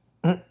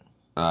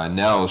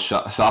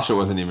 Sasha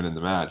wasn't even in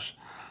the match.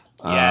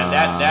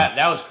 Yeah,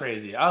 that was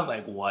crazy. I was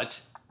like,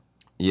 what?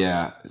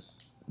 Yeah.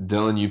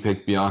 Dylan, you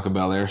picked Bianca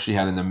Belair. She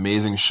had an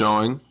amazing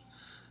showing.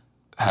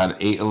 Had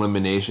 8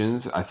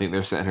 eliminations. I think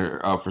they're setting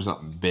her up for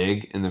something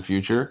big in the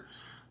future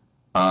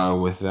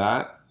with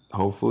that,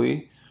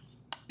 hopefully.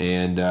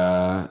 And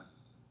Shayna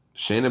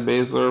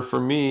Baszler, for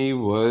me,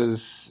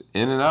 was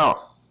in and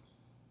out.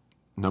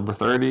 Number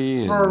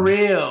 30. For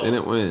real.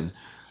 Didn't win.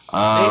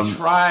 They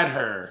tried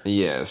her.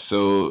 Yeah,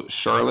 so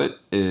Charlotte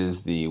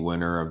is the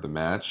winner of the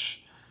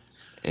match.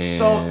 And,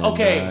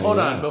 hold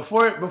on.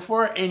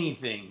 Before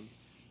anything,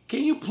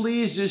 can you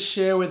please just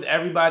share with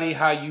everybody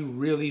how you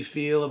really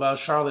feel about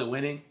Charlotte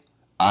winning?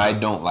 I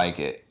don't like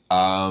it.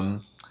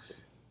 Not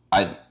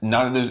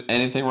that there's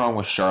anything wrong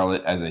with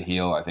Charlotte as a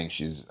heel. I think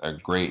she's a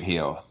great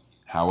heel.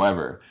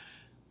 However,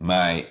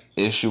 my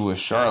issue with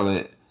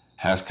Charlotte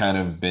has kind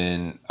of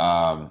been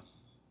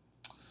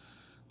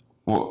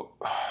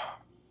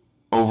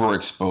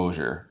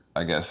overexposure,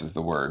 I guess is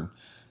the word.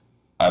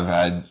 I've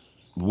had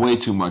way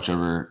too much of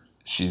her.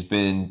 She's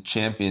been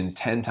champion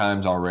 10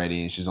 times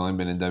already, and she's only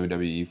been in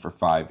WWE for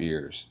 5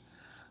 years.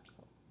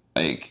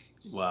 Like,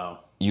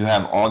 wow. You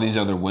have all these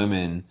other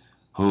women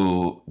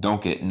who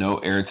don't get no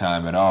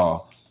airtime at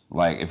all.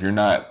 Like, if you're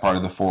not part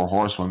of the 4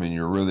 horsewomen,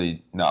 you're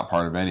really not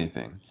part of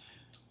anything.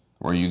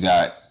 Where you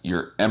got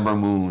your Ember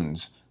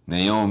Moons,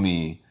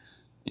 Naomi,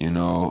 you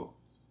know,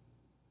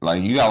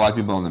 like, you got a lot of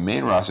people on the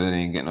main roster that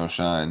ain't getting no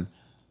shine,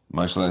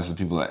 much less the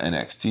people at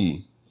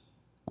NXT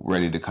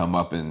ready to come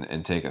up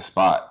and take a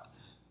spot,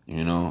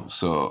 you know?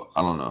 So,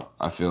 I don't know.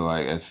 I feel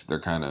like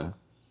they're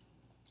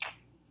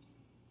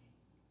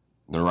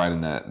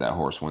riding that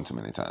horse one too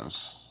many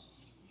times.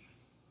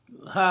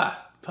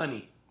 Ha,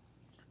 punny.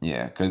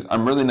 Yeah, because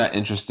I'm really not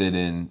interested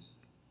in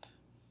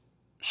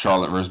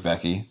Charlotte versus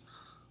Becky.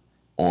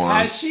 Or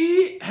Has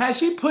she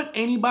put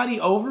anybody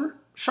over,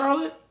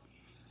 Charlotte?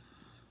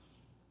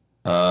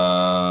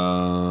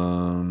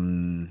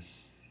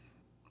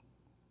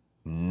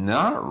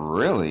 Not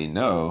really,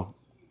 no.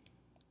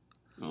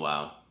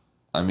 Wow.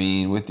 I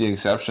mean, with the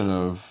exception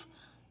of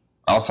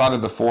outside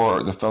of the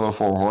fellow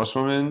 4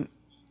 horsewomen,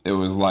 it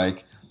was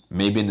like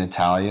maybe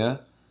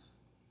Natalya,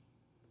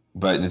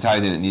 but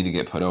Natalya didn't need to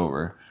get put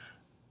over.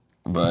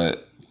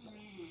 But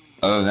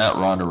other than that,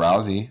 Ronda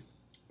Rousey.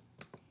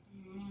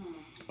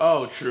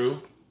 Oh,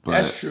 true.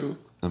 That's true.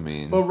 I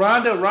mean, But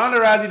Ronda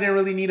Rousey didn't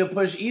really need a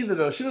push either,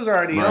 though. She was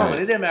already on.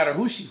 It didn't matter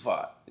who she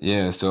fought.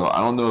 yeah. So I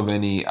don't know of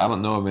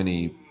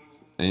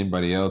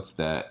anybody else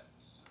that,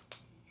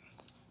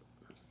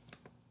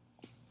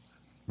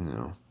 you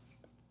know.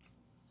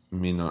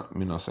 Me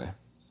no say.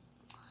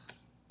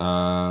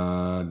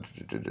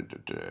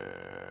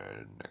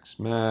 Next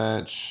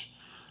match.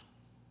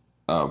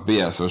 Oh, but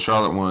yeah. So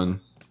Charlotte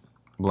won.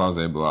 Blah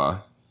blah blah.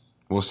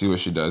 We'll see what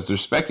she does.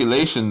 There's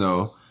speculation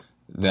though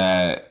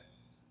that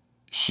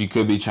she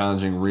could be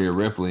challenging Rhea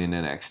Ripley in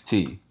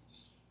NXT.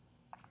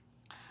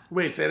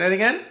 Wait, say that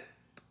again?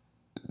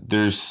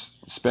 There's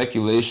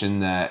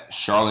speculation that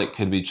Charlotte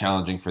could be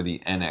challenging for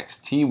the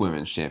NXT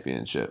Women's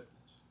Championship.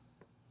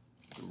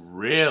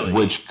 Really?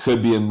 Which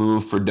could be a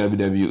move for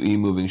WWE.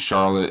 Moving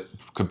Charlotte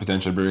could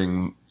potentially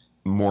bring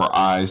more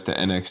eyes to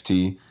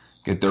NXT,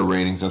 get their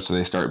ratings up so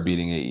they start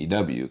beating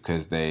AEW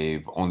because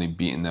they've only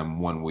beaten them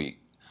 1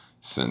 week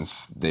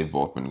since they've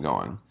both been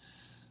going.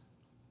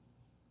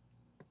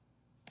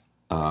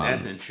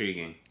 That's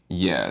intriguing.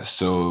 Yeah,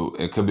 so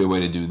it could be a way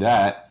to do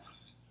that.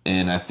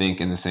 And I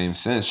think in the same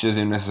sense, she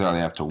doesn't even necessarily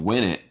have to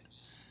win it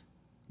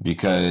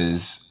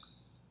because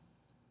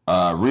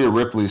Rhea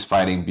Ripley's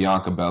fighting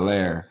Bianca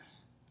Belair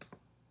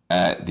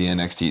at the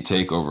NXT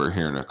TakeOver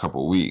here in a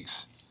couple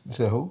weeks. You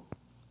said who?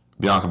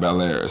 Bianca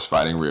Belair is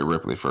fighting Rhea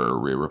Ripley for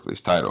Rhea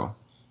Ripley's title.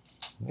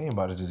 They ain't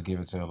about to just give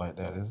it to her like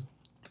that, is it?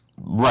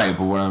 Right,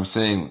 but what I'm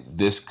saying,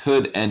 this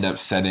could end up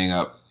setting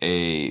up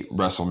a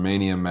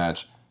WrestleMania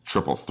match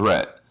triple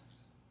threat.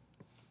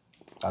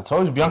 I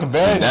told you, Bianca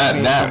Belair.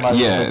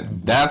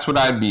 That's what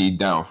I'd be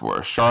down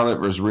for. Charlotte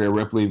versus Rhea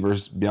Ripley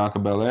versus Bianca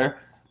Belair.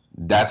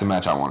 That's a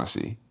match I want to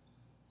see.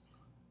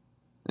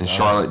 And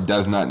Charlotte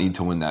does not need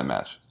to win that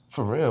match.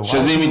 For real.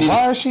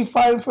 Why is she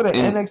fighting for the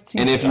NXT?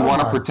 And if you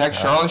want to protect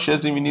Charlotte, she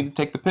doesn't even need to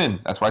take the pin.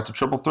 That's why it's a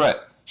triple threat.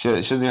 She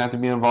doesn't even have to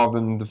be involved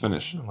in the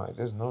finish. I'm like,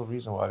 there's no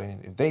reason why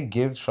if they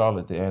give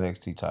Charlotte the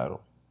NXT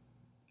title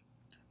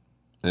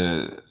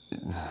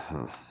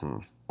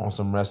on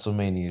some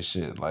WrestleMania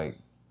shit, like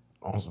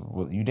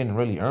you didn't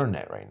really earn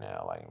that right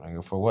now.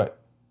 Like for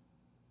what?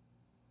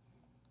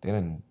 They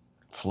done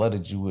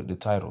flooded you with the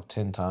title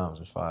 10 times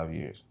in 5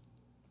 years.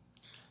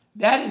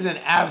 That is an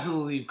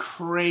absolutely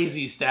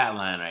crazy stat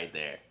line right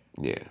there.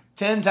 Yeah.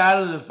 10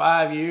 titles in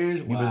 5 years.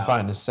 You've been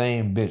fighting the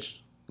same bitch.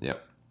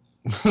 Yep.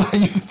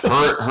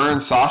 her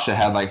and Sasha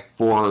had like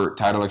 4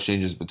 title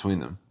exchanges between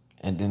them.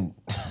 And then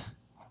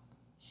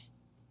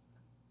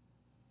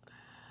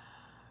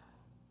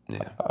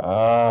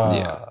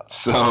yeah.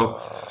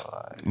 So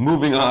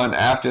moving on,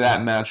 after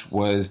that match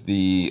was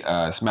the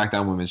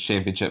SmackDown Women's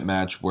Championship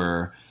match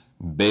where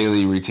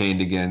Bayley retained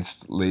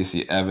against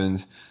Lacey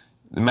Evans.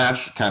 The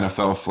match kind of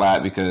fell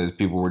flat because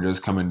people were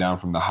just coming down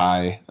from the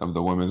high of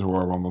the Women's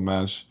Royal Rumble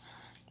match.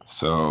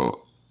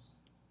 So,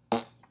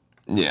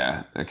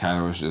 yeah, it kind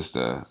of was just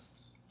a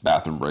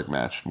bathroom break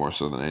match more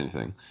so than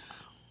anything.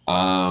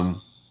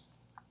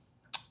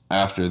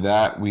 After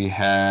that, we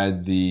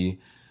had the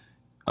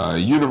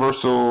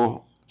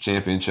Universal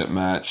Championship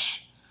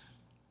match.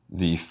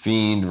 The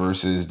Fiend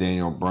versus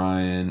Daniel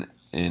Bryan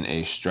in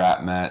a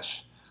strap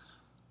match.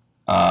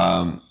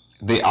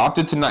 They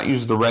opted to not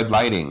use the red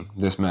lighting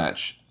this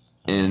match.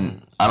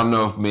 And I don't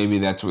know if maybe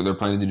that's what they're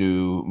planning to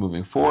do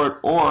moving forward,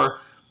 or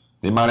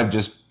they might have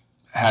just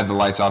had the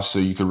lights off so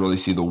you could really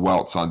see the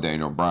welts on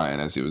Daniel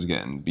Bryan as he was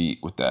getting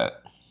beat with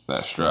that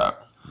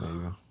strap.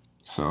 Maybe.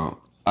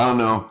 So, I don't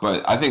know,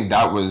 but I think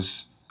that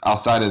was,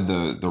 outside of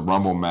the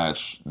Rumble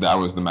match, that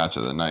was the match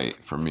of the night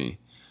for me.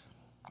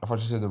 I thought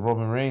you said the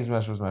Roman Reigns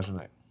match was match of the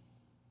night.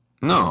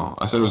 No,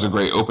 I said it was a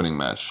great opening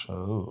match.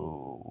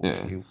 Oh,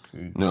 okay.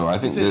 Yeah. No, I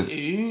think this.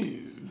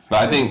 But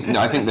I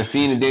think the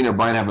Fiend and Daniel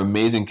Bryan have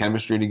amazing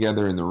chemistry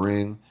together in the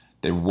ring.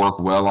 They work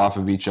well off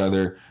of each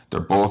other.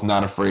 They're both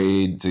not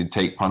afraid to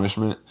take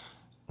punishment.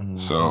 Mm-hmm.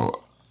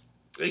 So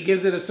it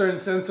gives it a certain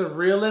sense of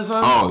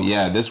realism. Oh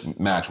yeah, this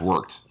match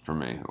worked for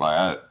me.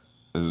 Like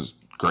is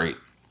great.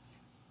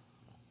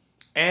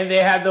 And they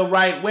had the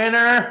right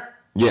winner.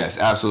 Yes,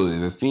 absolutely.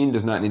 The Fiend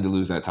does not need to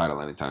lose that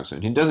title anytime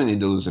soon. He doesn't need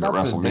to lose it at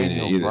Not to WrestleMania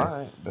Daniel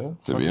either. Bryan,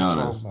 To be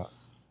honest.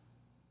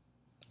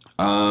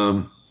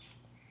 About?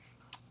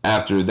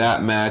 After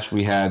that match,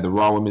 we had the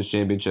Raw Women's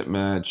Championship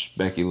match.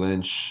 Becky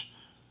Lynch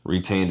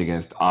retained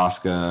against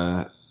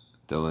Asuka.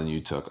 Dylan, you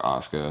took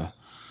Asuka.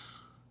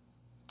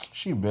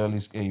 She barely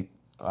escaped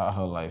out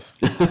her life.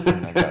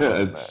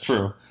 It's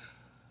true.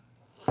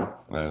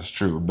 That's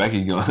true.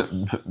 Becky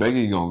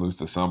gonna lose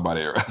to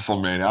somebody at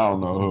WrestleMania. I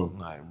don't know who.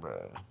 Like,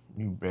 bro,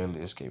 you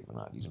barely escaping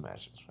out these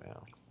matches, man.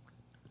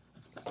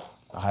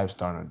 The hype's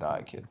starting to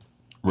die, kid.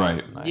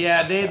 Right.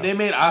 Yeah, they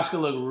made Asuka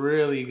look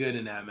really good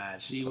in that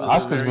match. She was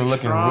Asuka's been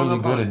looking really good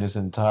opponent. in this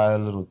entire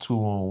little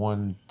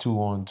 2-on-1,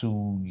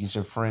 2-on-2. Get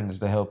your friends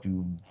to help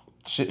you.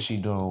 Shit, she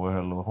doing with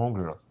her little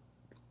homegirl.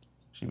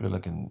 She been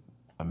looking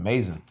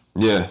amazing.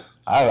 Yeah.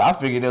 I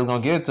figured they was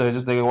gonna get it to her.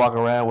 Just they could walk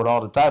around with all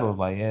the titles.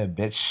 Like, yeah,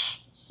 bitch.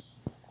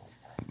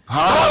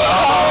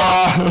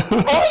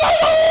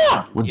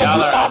 with,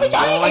 Y'all are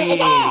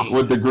annoying.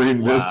 with the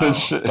green mist and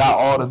shit. Got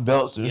all the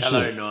belts and Y'all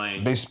shit. are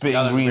annoying. They spitting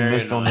Y'all are green very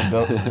mist on the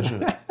belts and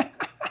shit.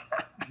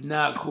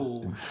 Not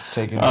cool.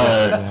 Taking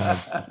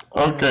right.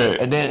 Okay.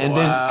 and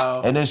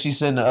Wow. then she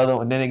send the other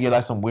one. Then they get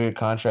like some weird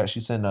contract.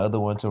 She send the other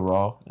one to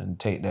Raw and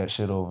take that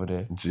shit over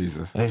there.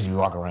 Jesus. And then she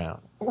walk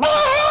around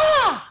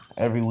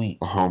every week.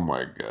 Oh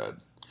my god.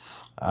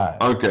 All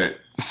right. Okay.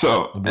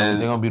 So They're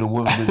gonna be the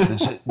women,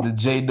 the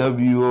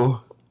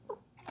JWO,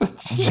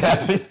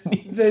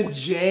 Japanese. The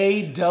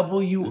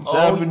JWO. You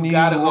Japanese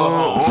gotta go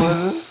World home.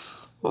 Order.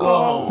 Go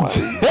home.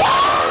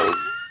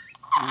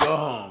 Go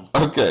home.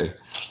 okay.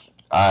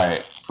 All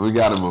right. We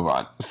got to move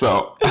on.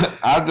 So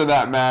after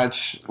that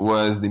match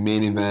was the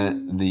main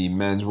event, the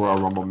men's Royal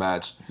Rumble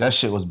match. That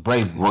shit was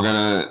brazen. We're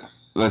gonna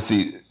let's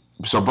see.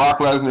 So Brock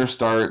Lesnar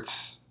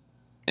starts,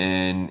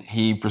 and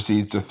he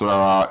proceeds to throw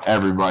out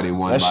everybody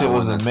one That by shit one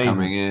was that's amazing.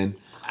 coming in.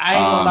 I ain't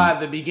gonna lie.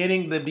 The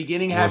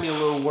beginning had me a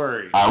little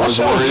worried. I was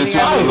That shit was worried too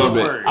fire. a little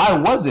bit. Word. I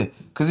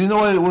wasn't, cause you know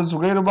what was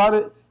great about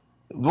it.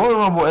 Royal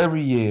Rumble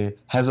every year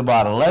has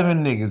about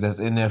 11 niggas that's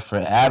in there for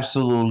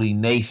absolutely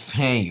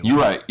Nathaniel.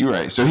 You're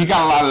right. So he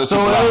got a lot of the So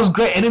it was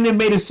great, and then they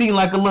made it seem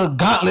like a little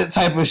gauntlet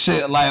type of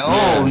shit. Like, oh,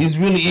 Yeah. he's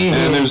really in and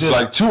here. then there's just-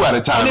 like two at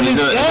a time. And then,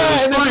 There's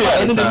three at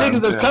a and then the time.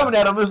 niggas that's Yeah. coming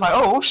at him, it's like,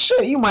 oh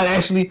shit, you might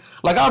actually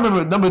like. I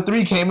remember number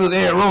 3 came, it was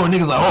Eric Rowan,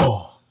 niggas like,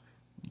 oh,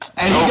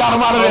 and he got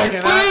him out of there.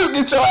 Okay,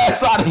 Please get your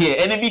ass out of here.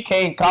 And it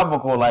became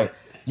comical. Like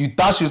you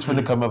thought she was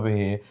finna come up in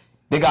here.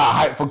 They got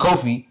hyped for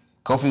Kofi.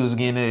 Kofi was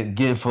getting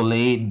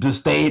filleted, just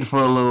stayed for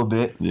a little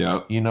bit.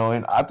 Yep. You know,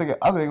 and I think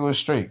it was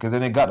straight because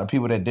then they got the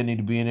people that didn't need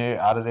to be in there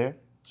out of there.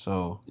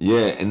 So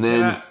Yeah, and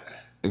then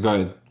go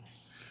ahead.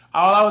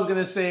 All I was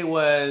gonna say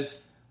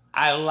was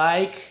I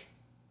like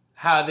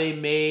how they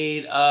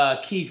made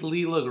Keith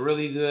Lee look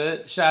really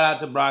good. Shout out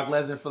to Brock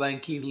Lesnar for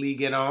letting Keith Lee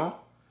get on.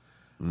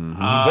 you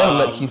better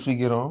let Keith Lee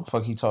get on.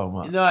 Fuck, he talking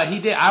about. No, he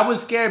did. I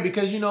was scared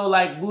because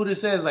like Buddha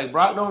says, like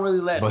Brock don't really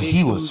let. But big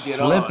he was dudes get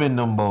flipping on.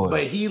 them boys.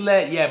 But he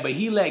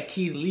let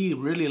Keith Lee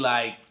really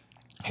like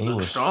He look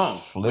was strong,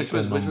 which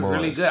was flipping them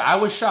really boys. good. I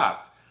was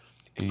shocked.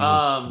 He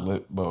was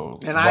bro.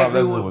 and I Brock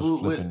agree Lesnar with- was with-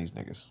 flipping these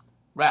niggas.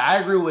 Right, I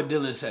agree with what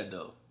Dylan said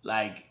though.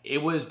 Like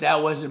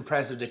that was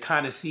impressive to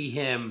kind of see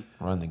him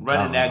Running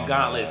running that on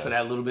gauntlet their for ass.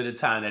 that little bit of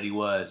time that he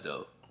was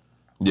though.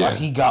 Yeah. Like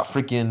he got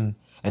freaking,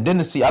 and then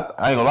to see, I ain't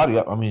gonna lie to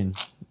you. I mean,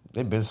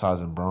 they've been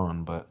sizing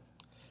Braun, but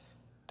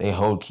they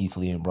hold Keith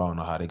Lee and Braun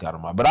on how they got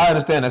him out. But I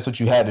understand that's what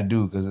you had to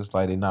do because it's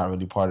like they're not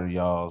really part of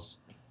y'all's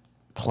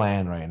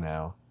plan right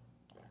now.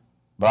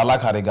 But I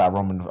like how they got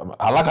Roman.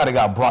 I like how they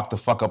got Brock the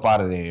fuck up out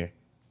of there.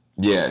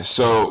 Yeah,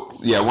 so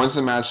once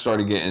the match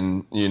started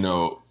getting,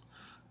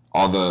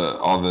 all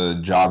the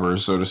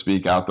jobbers, so to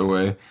speak, out the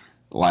way,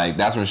 like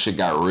that's when shit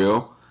got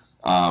real.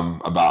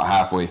 About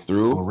halfway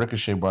through. Well,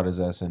 Ricochet brought his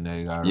ass in there.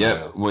 You got Yep.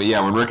 real. Well,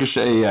 yeah, when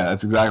Ricochet,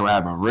 that's exactly what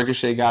happened.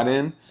 Ricochet got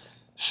in,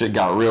 shit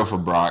got real for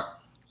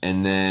Brock.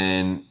 And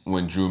then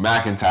when Drew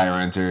McIntyre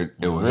entered,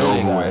 it was Really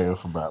over got with. real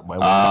from Brock. Boy, He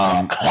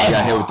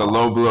got hit with the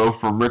low blow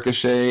from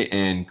Ricochet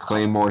and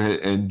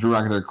and Drew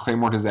McIntyre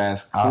claymored his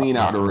ass clean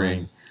out the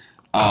ring.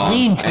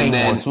 Clean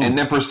Claymore, too. And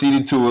then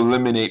proceeded to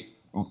eliminate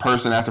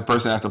person after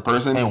person after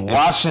person And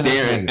watching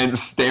this nigga.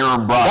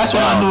 staring Brock. That's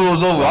when I down knew it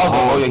was over. I was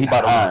like, oh yeah, he about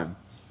to win. time.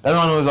 That's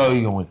when I knew it was over.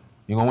 He gonna win.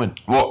 He gonna win.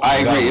 Well,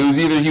 I got agree. it. It was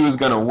either he was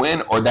gonna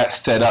win or that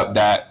set up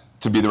that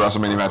to be the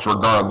WrestleMania match,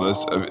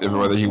 regardless of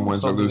whether he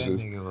wins or Told me that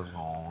loses. nigga was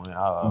gonna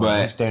win.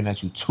 But- I'm staring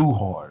at you too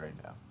hard right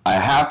now. I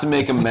have to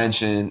make a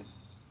mention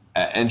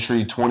at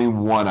entry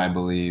 21, I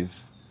believe.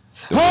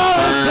 The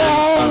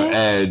return of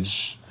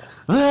Edge.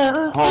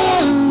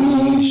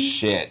 Holy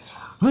shit.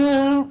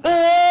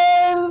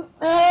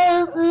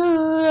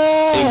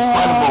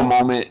 Incredible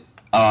moment.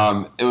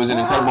 It was an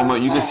incredible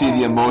moment. You could see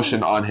the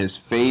emotion on his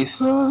face.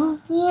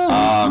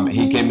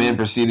 He came in,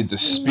 proceeded to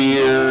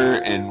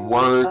spear and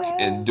work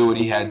and do what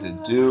he had to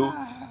do.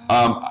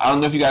 I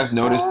don't know if you guys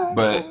noticed,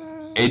 but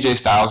AJ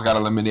Styles got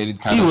eliminated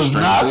kind He of was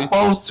not strangely.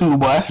 supposed to,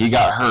 boy. He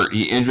got hurt.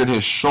 He injured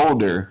his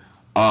shoulder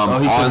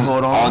he couldn't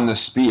hold on? the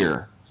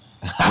spear.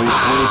 when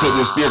he took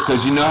the spear,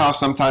 because you know how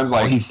sometimes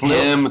like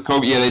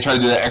Kobe, they try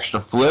to do that extra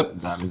flip.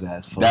 Got his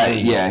ass flipped.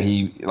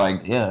 He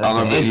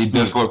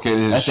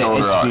dislocated his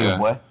shoulder out. Yeah.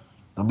 Boy.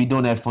 Don't be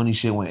doing that funny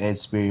shit when Ed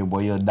spear you,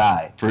 boy. You'll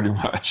die. Pretty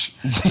much.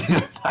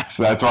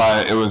 So that's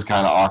why it was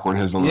kind of awkward.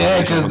 His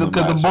because the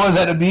boys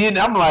had to be in.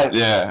 I'm like,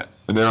 yeah,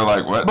 and they were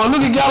like, what? But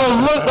look at Gallows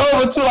looked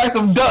over too like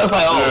some ducks.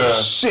 Like,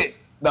 oh shit,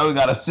 now we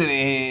gotta sit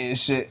in here and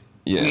shit.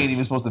 Yes. We ain't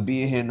even supposed to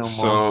be in here no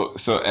more.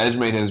 So Edge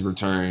made his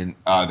return.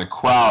 The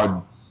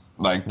crowd.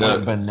 Like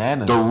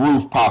bananas. The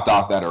roof popped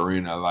off that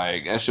arena.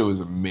 Like that shit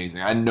was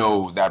amazing. I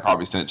know that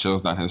probably sent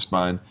chills down his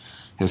spine,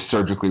 his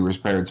surgically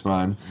repaired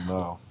spine.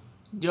 No.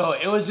 Yo,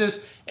 it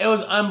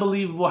was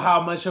unbelievable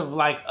how much of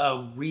like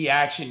a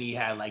reaction he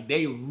had. Like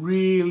they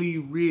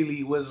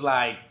really was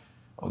like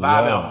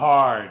vibing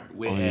hard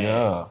with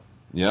Ed.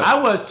 Yeah.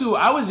 I was too.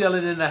 I was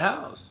yelling in the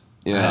house.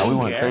 Yeah, we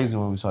went crazy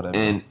when we saw that.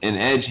 And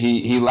Edge,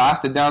 he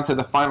lasted down to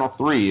the final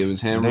 3. It was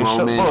him,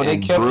 Roman,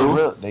 and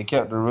Drew. They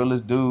kept the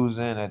realest dudes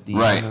in at the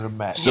end of the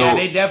match. So, yeah,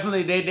 they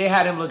definitely they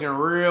had him looking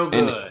real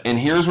good. And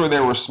here's where they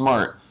were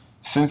smart.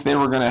 Since they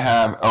were going to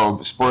have,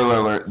 spoiler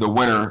alert, the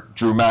winner,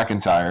 Drew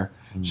McIntyre.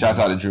 Mm-hmm. Shouts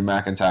out to Drew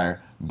McIntyre.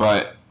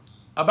 But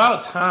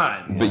about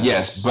time.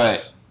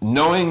 But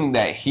knowing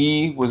that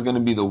he was going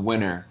to be the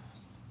winner,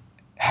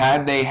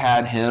 had they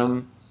had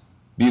him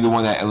be the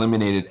one that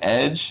eliminated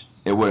Edge,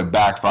 it would have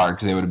backfired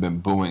because they would have been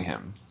booing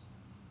him.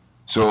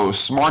 So it was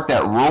smart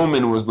that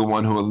Roman was the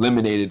one who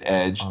eliminated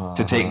Edge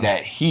to take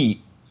that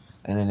heat.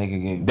 And then they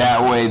could get...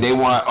 That way they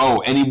want,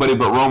 anybody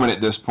but Roman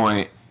at this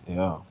point.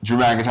 Yeah. Drew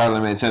McIntyre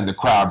eliminated him. The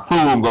crowd,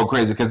 boom, go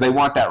crazy because they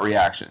want that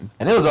reaction.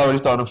 And it was already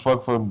starting to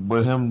fuck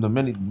with him the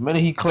minute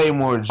he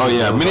Claymore.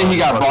 The minute he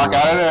got Brock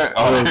out of there.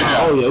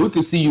 Oh yeah, we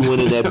could see you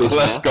winning that bitch.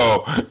 Let's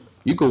go.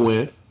 You can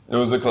win. It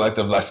was a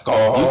collective, let's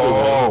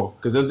go.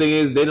 Because the thing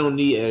is, they don't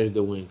need Edge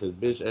to win. Because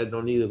bitch, Edge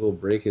don't need to go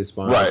break his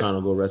spine trying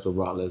to go wrestle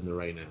Brock Lesnar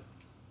right now.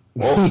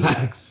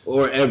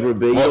 Or ever,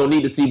 bitch. You don't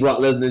need to see Brock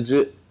Lesnar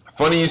shit.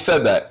 Funny you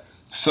said that.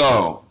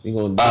 So,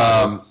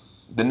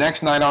 the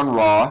next night on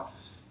Raw,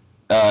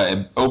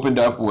 it opened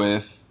up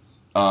with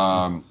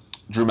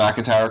Drew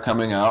McIntyre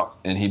coming out.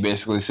 And he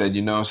basically said,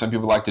 some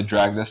people like to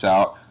drag this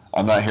out.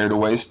 I'm not here to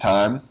waste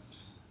time.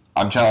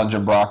 I'm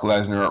challenging Brock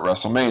Lesnar at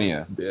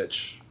WrestleMania.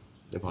 Bitch.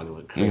 They probably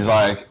went crazy. He's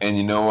like, and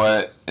you know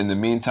what? In the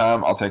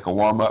meantime, I'll take a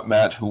warm-up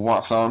match. Who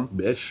wants some?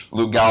 Bitch.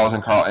 Luke Gallows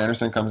and Carl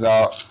Anderson comes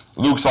out.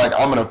 Luke's like,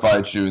 I'm going to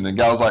fight you. And then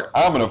Gallows like,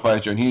 I'm going to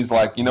fight you. And he's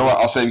like, you know what?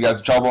 I'll save you guys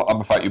the trouble. I'm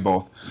going to fight you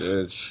both.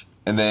 Bitch.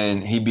 And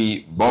then he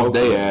beat both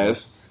their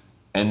ass.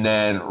 And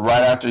then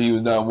right after he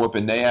was done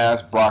whooping their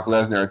ass, Brock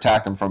Lesnar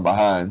attacked him from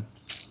behind.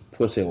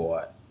 Pussy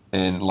what?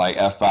 And like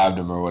F5'd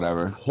him or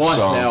whatever.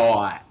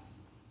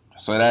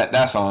 So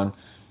that's on.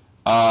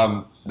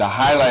 The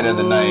highlight of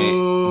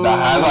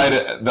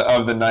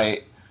the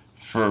night,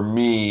 for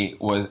me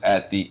was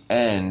at the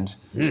end.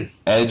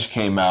 Edge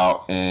came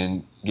out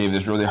and gave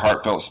this really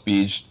heartfelt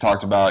speech.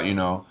 Talked about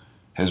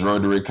his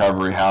road to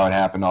recovery, how it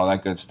happened, all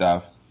that good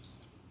stuff.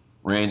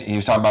 He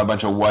was talking about a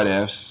bunch of what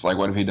ifs, like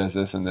what if he does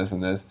this and this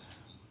and this.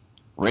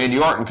 Randy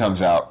Orton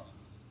comes out.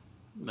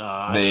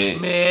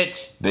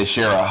 Schmidt. They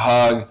share a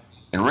hug,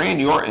 and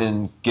Randy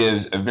Orton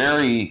gives a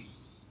very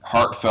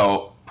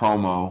heartfelt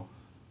promo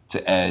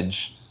to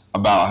Edge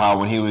about how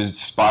when he was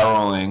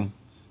spiraling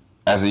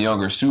as a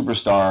younger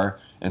superstar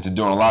into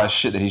doing a lot of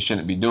shit that he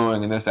shouldn't be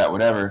doing and this, that,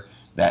 whatever,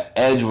 that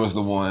Edge was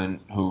the one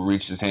who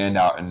reached his hand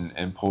out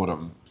and pulled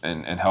him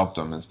and helped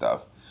him and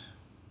stuff.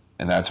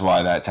 And that's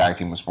why that tag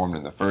team was formed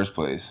in the first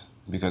place,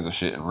 because of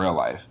shit in real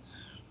life.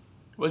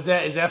 Is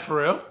that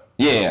for real?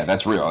 Yeah,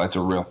 that's real. That's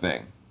a real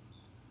thing.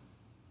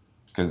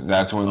 Because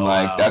that's when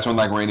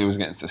Randy was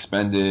getting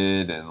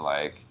suspended and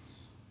like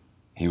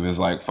he was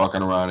like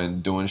fucking around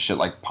and doing shit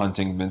like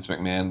punting Vince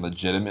McMahon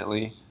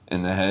legitimately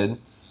in the head.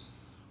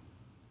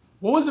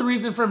 What was the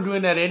reason for him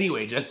doing that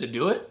anyway? Just to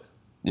do it?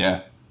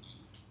 Yeah.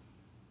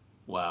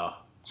 Wow.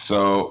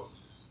 So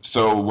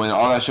when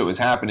all that shit was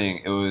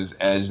happening, it was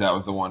Edge that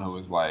was the one who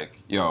was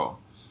like, yo,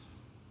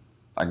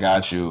 I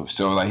got you.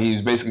 So like he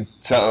was basically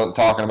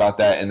talking about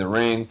that in the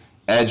ring.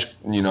 Edge,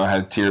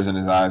 had tears in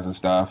his eyes and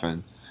stuff.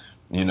 And,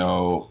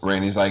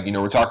 Randy's like,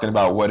 we're talking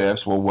about what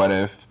ifs. Well, what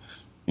if,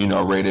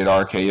 Rated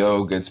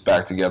RKO gets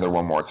back together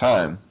one more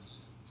time?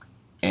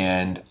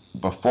 And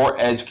before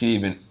Edge could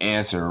even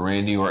answer,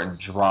 Randy Orton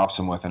drops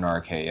him with an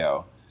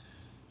RKO.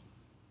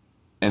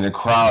 And the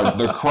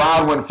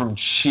crowd went from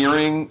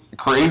cheering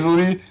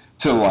crazily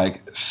to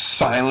like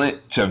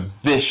silent to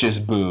vicious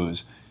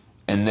boos.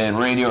 And then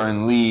Randy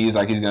Orton leaves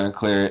like he's going to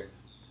clear it,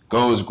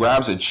 goes,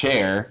 grabs a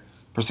chair,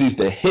 proceeds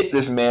to hit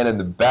this man in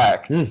the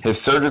back,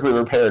 his surgically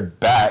repaired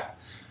back,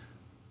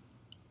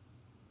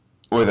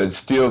 with a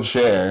steel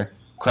chair.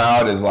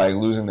 Crowd is like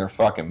losing their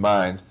fucking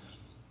minds.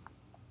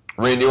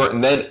 Randy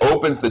Orton then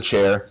opens the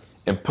chair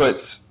and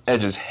puts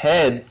Edge's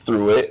head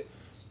through it.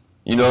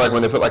 Like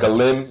when they put like a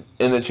limb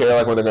in the chair,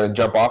 like when they're going to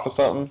jump off of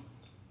something.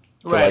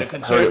 Right, to,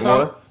 like, hurt it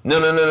more.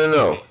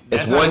 No.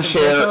 It's one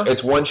chair.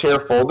 It's one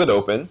chair folded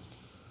open,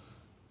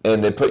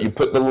 and you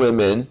put the limb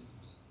in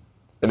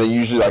and then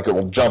usually like it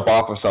will jump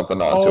off of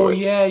something onto Oh it.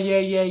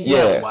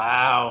 yeah.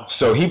 Wow.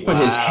 So he put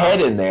his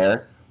head in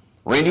there.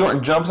 Randy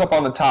Orton jumps up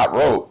on the top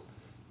rope.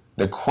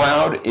 The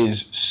crowd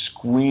is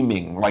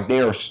screaming like they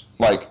are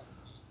like,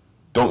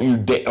 don't you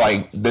dare!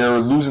 Like they're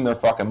losing their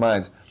fucking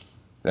minds.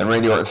 Then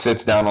Randy Orton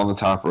sits down on the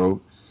top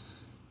rope,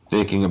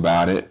 thinking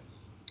about it,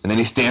 and then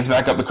he stands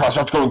back up. The crowd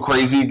starts going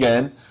crazy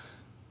again,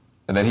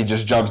 and then he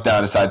just jumps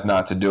down, decides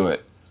not to do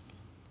it.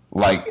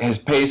 Like his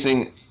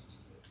pacing,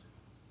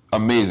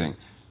 amazing.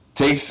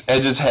 Takes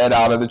Edge's head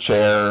out of the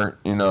chair,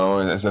 you know,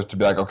 and as if to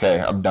be like, okay,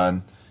 I'm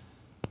done.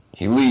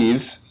 He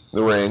leaves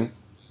the ring.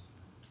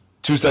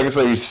 2 seconds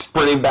later, he's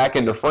sprinting back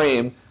into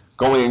frame,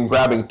 going and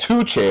grabbing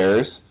 2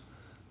 chairs,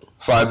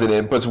 slides it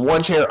in, puts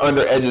 1 chair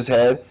under Edge's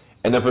head,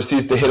 and then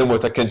proceeds to hit him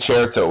with a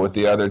concerto with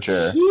the other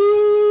chair.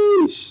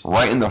 Sheesh.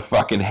 Right in the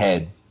fucking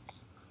head.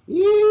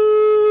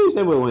 Yeesh.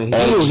 That boy went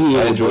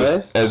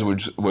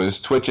Edge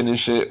was twitching and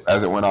shit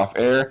as it went off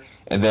air,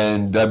 and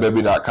then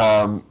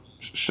WWE.com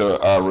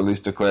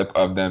released a clip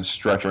of them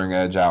stretching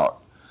Edge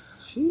out.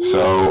 Sheesh.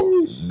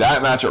 So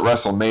that match at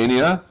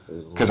WrestleMania,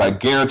 because I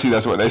guarantee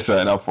that's what they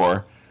set up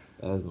for.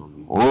 That's gonna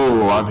be.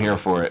 Oh, I'm here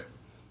for it.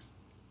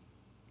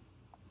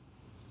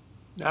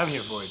 I'm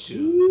here for it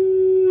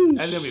too.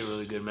 That's gonna be a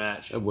really good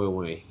match. That boy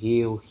went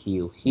heel.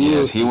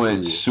 Yes, he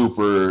went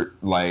super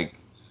like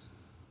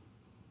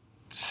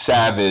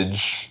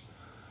savage.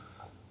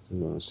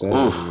 No, savage.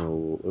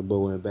 No, that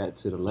boy went back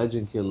to the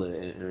Legend Killer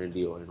and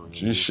Randy Orton.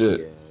 Gee, shit.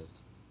 Yeah.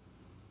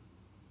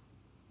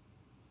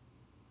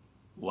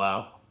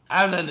 Wow. I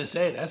have nothing to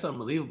say. That's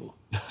unbelievable.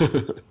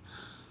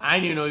 I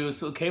didn't even know he was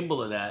so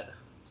capable of that.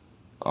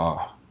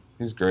 Oh,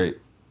 he's great.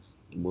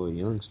 Boy,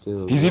 young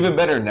still. He's even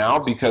better now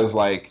because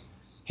like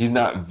he's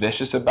not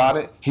vicious about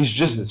it. He's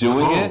just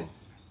doing calm. it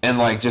and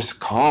like just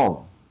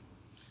calm.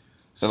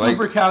 And,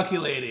 Super like,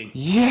 calculating.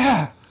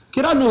 Yeah.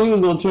 Kid, I knew he was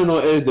gonna turn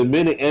on Edge the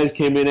minute Edge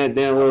came in that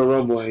damn Royal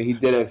Rumble and he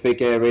did that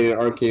fake ass rated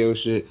RKO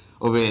shit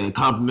over there and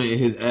complimented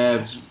his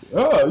abs.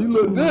 Oh, you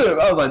look good.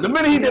 I was like, the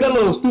minute he did that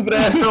little stupid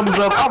ass thumbs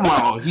up, I'm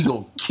like, oh, he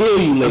gonna kill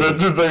you And later. then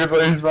 2 seconds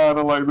later, he's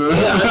smiling like this.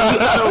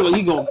 I was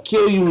like, he gonna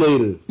kill you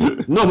later.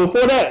 No,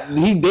 before that,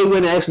 they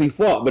went and actually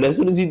fought. But as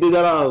soon as he did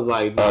that, I was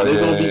like, no,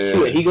 they're gonna be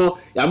cute. He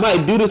I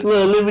might do this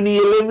little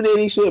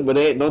eliminating shit, but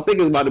don't think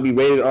it's about to be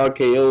rated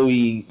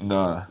RKO-y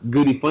Nah.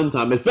 goody fun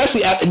time.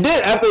 Especially and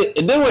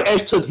then when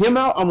Edge took him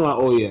out, I'm like,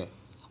 oh yeah,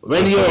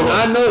 Randy Orton,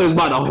 I know is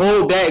about to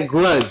hold that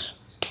grudge.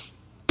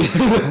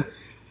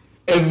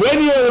 If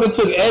Randy Orton would have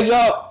took Edge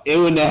out, it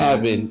wouldn't have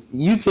happened.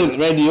 You took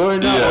Randy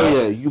Orton out,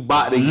 oh yeah, you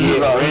about to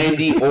get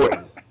Randy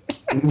Orton.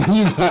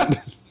 You got.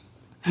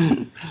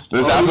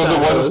 This house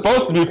wasn't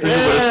supposed to be for you,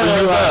 but it's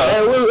for you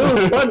now. It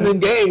was fun in the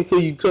game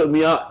until you took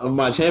me out of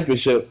my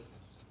championship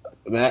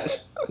match.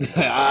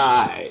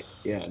 Alright.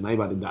 Yeah, now you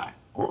about to die.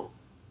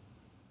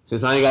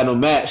 Since I ain't got no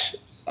match,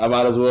 I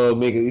might as well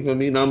make it, you feel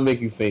me? Now I'm gonna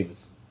make you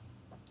famous.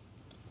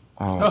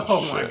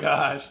 Oh my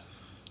gosh.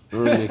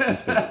 I'm gonna make you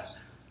famous.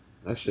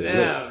 That shit.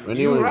 Damn,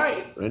 Randy you're Orton,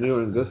 right. Randy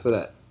Orton, good for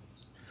that.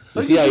 You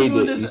Look see at how you he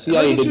doing did. this. You see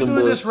how he Look at did you them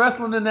doing boys. this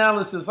wrestling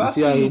analysis. I You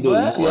see how see he you, did.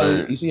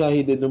 bud. You see how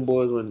he did them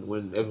boys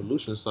when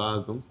Evolution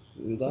sized them.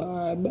 He was like,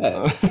 all right,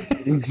 bet.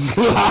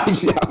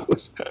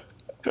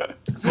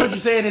 So what you're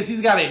saying is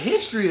he's got a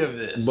history of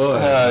this. Boy,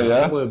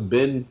 yeah. when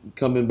Ben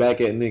coming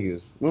back at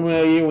niggas. Remember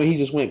that year when he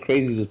just went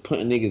crazy, just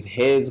putting niggas'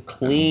 heads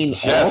clean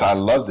Yes, off? I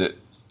loved it.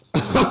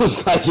 I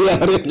was like, yeah,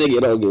 this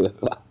nigga don't give a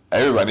fuck.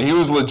 Everybody, he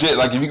was legit.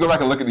 Like if you go back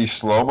and look at these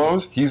slow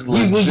mos, he's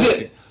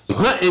legit.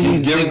 Punting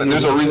He's these giving. niggas.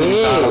 There's a reason he's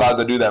Yeah. not allowed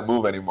to do that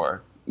move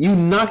anymore. You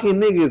knocking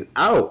niggas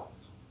out.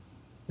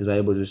 He's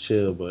able to just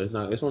chill, but it's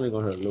only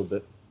gonna hurt a little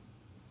bit.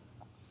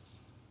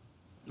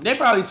 They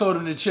probably told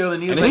him to chill,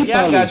 and he was And like,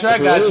 "Yeah, I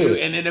got you."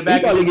 And in the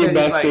back he of probably his get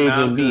head, he's like, backstage "Nah,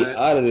 I'm and be good."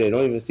 out of there.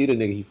 Don't even see the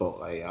nigga he fought.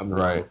 Like I'm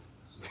Right.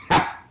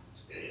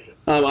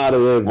 I'm out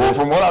of there. Well,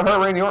 from what I've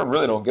heard, Randy Orton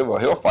really don't give a.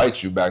 He'll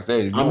fight you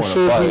backstage. If you I'm want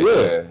sure to he fight.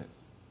 will. Yeah.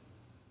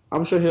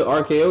 I'm sure he'll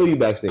RKO you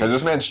backstage. Because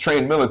this man's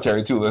trained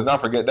military too. Let's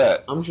not forget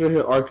that. I'm sure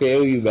he'll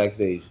RKO you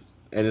backstage,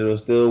 and it'll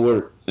still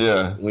work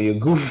Yeah. when you're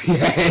goofy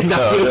and knock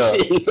Oh, your yeah.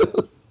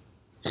 shit.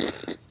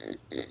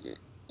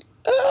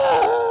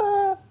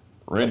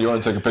 Randy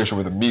Orton took a picture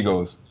with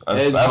Amigos.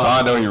 Edge That's how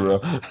I Bob. know you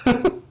real.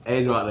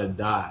 Edge about to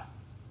die.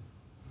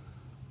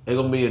 It's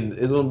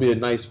gonna be a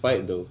nice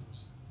fight though.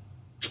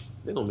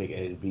 They're gonna make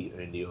Edge beat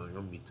Randy Orton.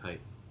 Gonna be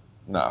tight.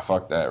 Nah,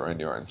 fuck that.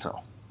 Randy Orton.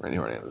 No. Randy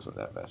Orton ain't losing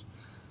that match.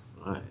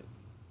 All right.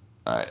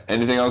 All right.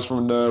 Anything else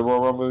from the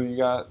Royal Rumble you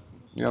guys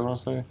want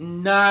to say?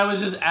 Nah, it was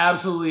just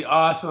absolutely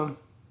awesome.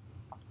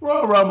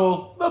 Royal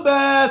Rumble, the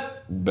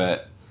best.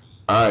 Bet.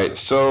 All right.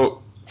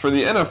 So for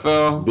the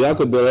NFL,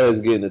 Bianca Belair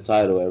is getting the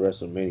title at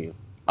WrestleMania.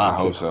 I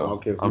hope so. I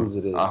don't care whose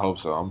it is. I hope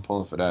so. I'm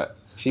pulling for that.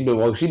 She been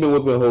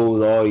whipping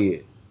hoes all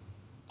year.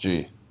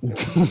 G.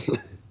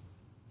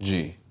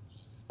 G.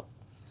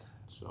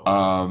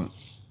 So,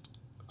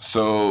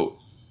 So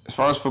as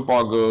far as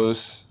football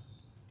goes,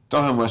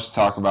 don't have much to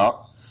talk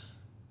about.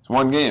 It's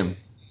one game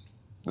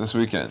this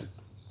weekend,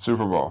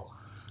 Super Bowl.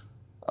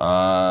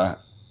 I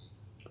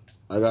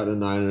got the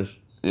Niners.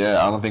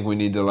 Yeah, I don't think we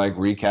need to like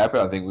recap it.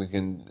 I think we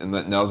can. And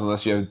Nels,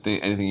 unless you have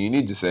anything you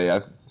need to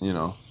say,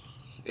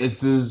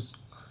 It's his.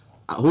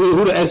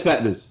 Who the X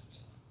Factors?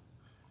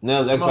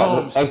 Now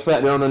Mahomes. X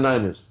Factor on the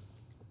Niners.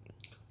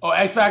 Oh,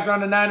 X Factor on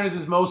the Niners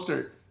is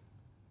Mostert.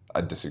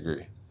 I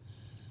disagree.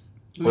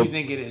 Who do you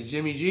think it is?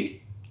 Jimmy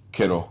G?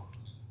 Kittle.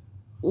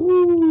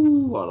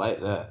 Ooh, I like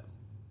that.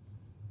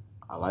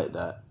 I like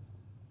that.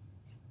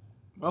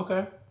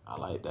 Okay. I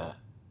like that.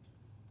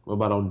 What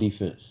about on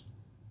defense?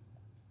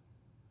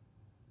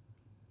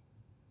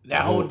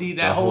 That whole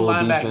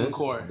linebacking defense,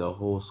 core. The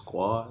whole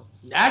squad.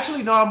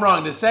 Actually, no, I'm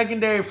wrong. The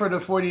secondary for the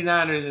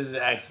 49ers is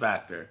the X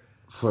Factor.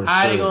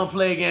 How they gonna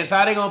play against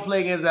that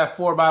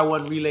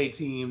 4x1 relay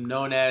team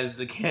known as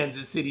the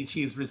Kansas City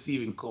Chiefs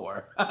receiving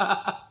core?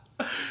 That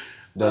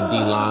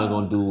D-line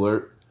gonna do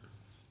work.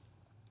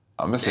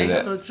 I'm gonna say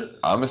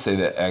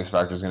that X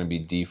Factor is gonna be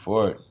D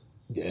Ford.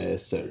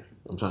 Yes, sir.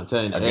 I'm trying to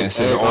tell you. Against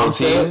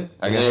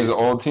his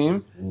old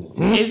team.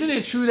 Isn't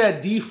it true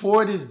that D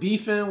Ford is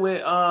beefing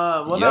with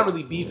not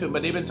really beefing,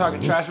 but they've been talking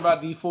trash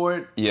about D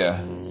Ford?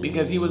 Yeah.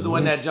 Because he was the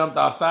one that jumped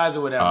off sides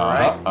or whatever,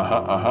 right?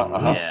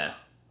 Yeah.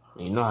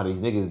 You know how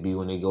these niggas be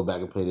when they go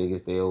back and play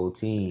against their old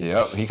team.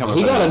 Yep. He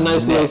got a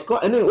nice little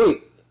squad. And then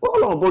wait,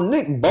 hold on, bro.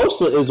 Nick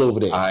Bosa is over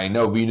there. I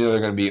know, but you know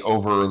they're gonna be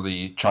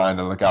overly trying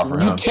to look out for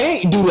him. You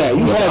can't do that.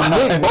 You have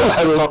Nick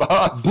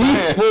Bosa, D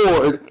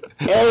Ford,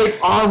 Eric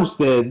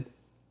Armstead.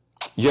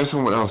 You have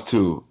someone else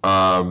too.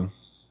 I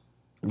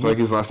feel like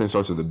his last name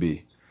starts with a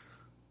B.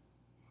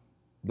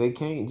 They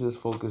can't just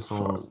focus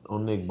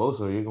on Nick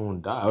Bosa or you're gonna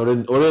die. Or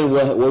then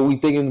what we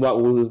thinking about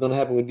what was gonna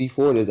happen with D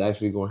Ford is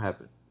actually gonna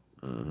happen.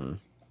 Mm-hmm.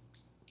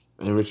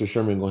 And Richard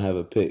Sherman gonna have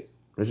a pick.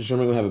 Richard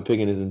Sherman gonna have a pick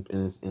in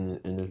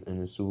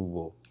his Super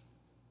Bowl.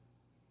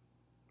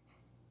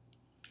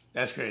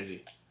 That's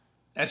crazy.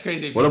 That's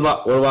crazy. What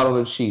about on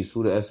the Chiefs?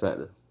 Who the X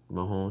Factor?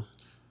 Mahomes.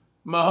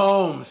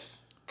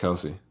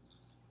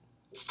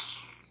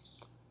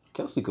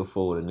 Kelsey could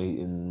forward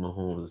and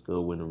Mahomes will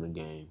still win them the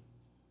game.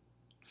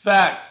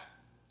 Facts.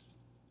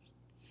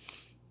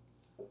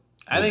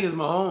 I think it's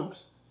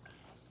Mahomes.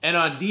 And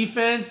on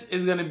defense,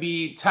 it's going to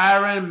be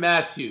Tyrann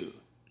Mathieu.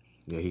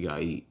 Yeah, he got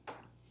to eat.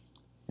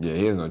 Yeah,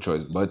 he has no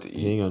choice but to eat.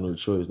 He ain't got no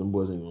choice. Them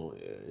boys ain't going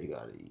to... Yeah, he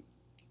got to eat.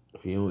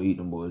 If he don't eat,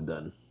 them boys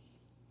done.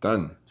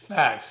 Done.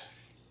 Facts.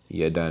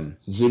 Yeah, done.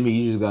 Jimmy,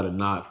 you just got to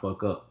not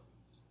fuck up.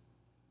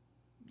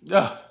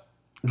 Ugh.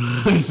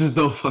 Just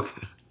don't fuck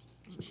up.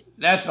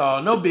 That's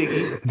all. No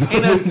biggie.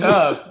 Ain't nothing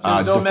tough.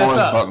 Just don't mess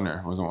up.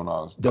 Buckner was the one I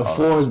was.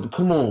 DeForest,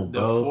 come on,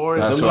 bro. DeForest.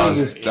 That's what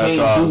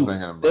I was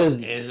thinking about.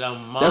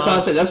 That's why I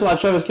said. That's why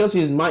Travis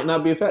Kelce might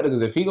not be a factor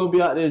because if he gonna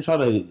be out there trying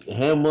to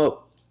ham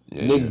up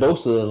Nick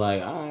Bosa,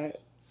 like, all right,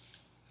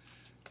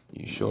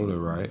 you surely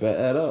right. Bet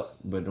that up,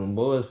 but them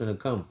boys finna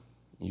come.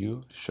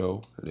 You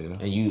show live.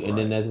 And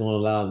then that's gonna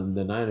allow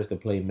the Niners to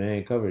play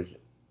man coverage,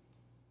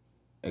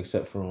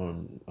 except for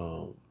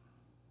on.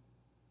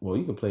 Well,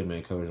 you can play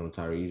man coverage on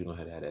Tyree. You're going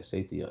to have that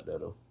safety up there,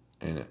 though.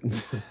 Ain't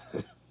it?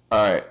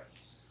 All right.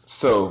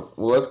 So,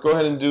 let's go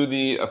ahead and do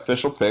the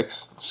official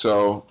picks.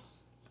 So,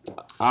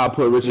 I'll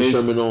put Richard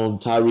Sherman on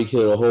Tyreek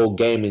Hill the whole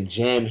game and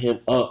jam him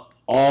up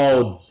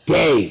all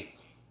day.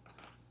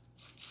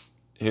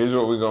 Here's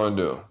what we're going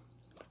to do.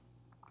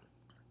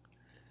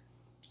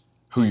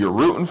 Who you're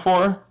rooting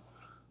for,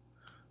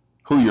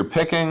 who you're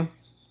picking,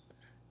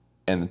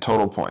 and the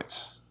total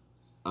points.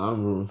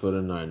 I'm rooting for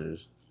the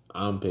Niners.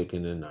 I'm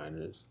picking the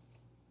Niners.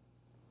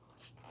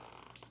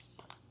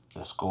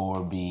 The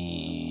score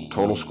be...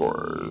 Total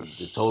scores.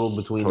 The total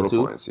between total the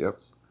two? Points, yep.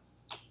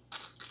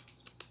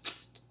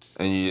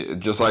 And you,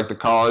 just like the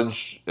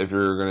college, if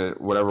you're going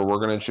to... Whatever we're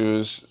going to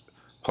choose,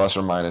 plus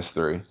or minus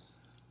 3.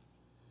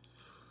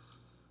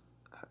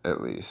 At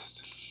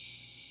least.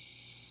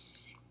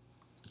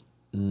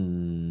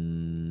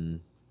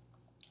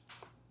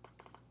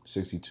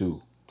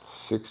 62.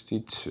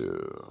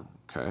 62.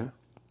 Okay.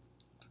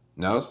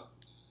 Nels?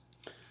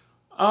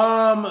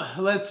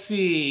 Let's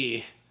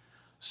see.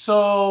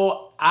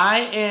 So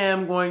I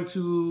am going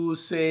to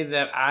say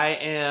that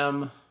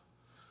I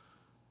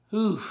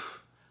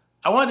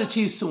want the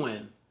Chiefs to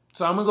win.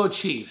 So I'm gonna go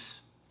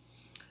Chiefs.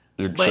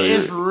 So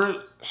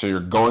you're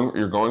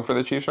going for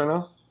the Chiefs right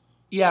now?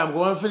 Yeah, I'm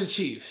going for the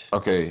Chiefs.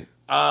 Okay.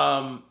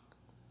 I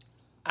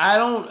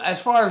don't.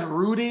 As far as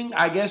rooting,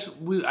 I guess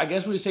we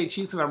would say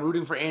Chiefs because I'm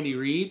rooting for Andy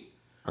Reid.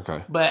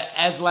 Okay. But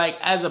as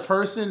a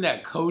person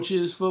that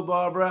coaches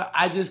football, bro,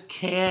 I just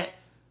can't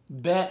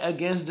bet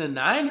against the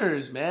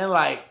Niners, man.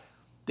 Like,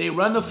 they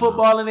run the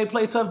football and they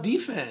play tough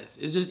defense.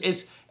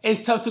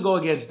 It's tough to go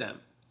against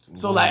them.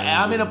 So like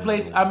I'm in a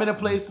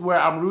place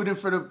where I'm rooting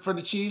for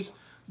the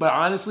Chiefs, but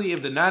honestly,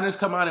 if the Niners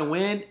come out and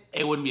win,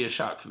 it wouldn't be a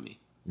shock for me.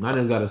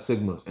 Niners got a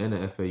Sigma and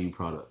an FAU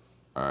product.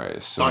 All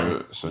right, so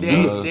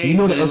they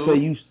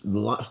the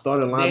FAU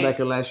starting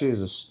linebacker last year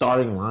is a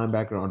starting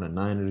linebacker on the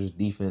Niners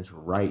defense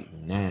right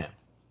now.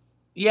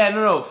 Yeah,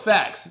 no,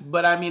 facts.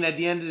 But I mean, at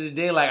the end of the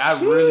day, like, I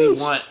really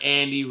want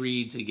Andy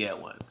Reid to get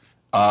one.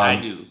 I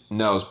do.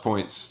 Nels,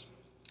 points.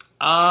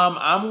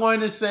 I'm going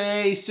to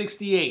say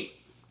 68.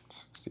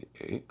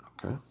 68.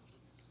 Okay.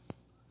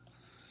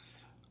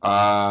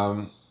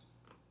 So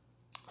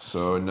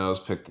Nels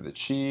picked the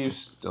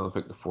Chiefs. Dylan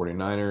picked the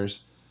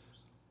 49ers.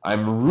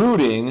 I'm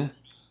rooting.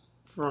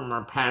 From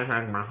my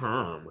Patrick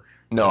Mahomes.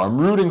 No, I'm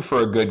rooting for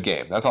a good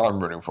game. That's all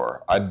I'm rooting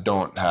for. I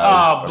don't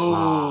have.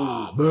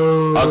 Oh, boo.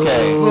 Boo.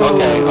 Okay.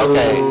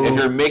 If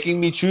you're making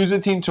me choose a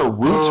team to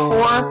root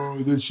for,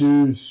 the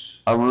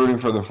Chiefs. I'm rooting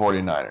for the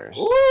 49ers.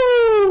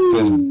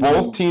 Because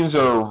both teams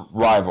are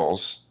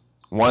rivals.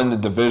 One, the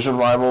division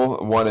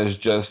rival. One is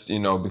just,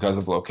 because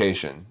of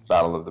location.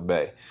 Battle of the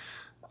Bay.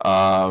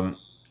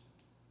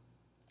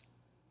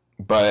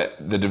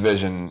 But the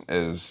division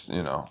is,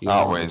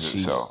 outweighs it.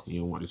 So You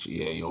don't want the Chiefs.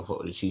 Yeah, you don't fuck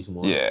with the Chiefs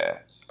more. yeah.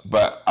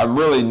 But I'm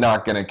really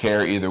not going to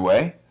care either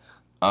way.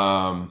 Who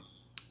am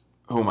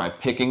I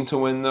picking to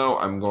win, though?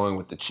 I'm going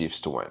with the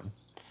Chiefs to win.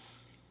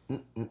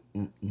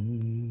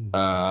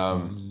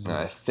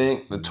 I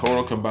think the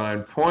total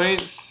combined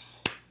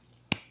points.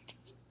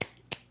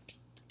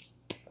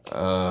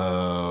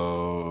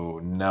 Oh,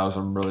 now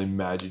I'm really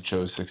mad you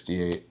chose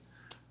 68.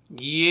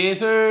 Yes,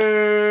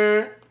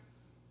 sir.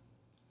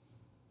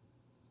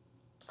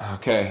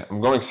 Okay, I'm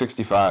going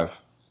 65.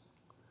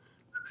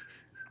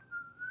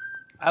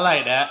 I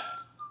like that.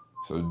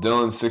 So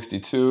Dylan's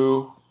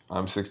 62,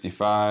 I'm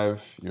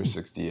 65, you're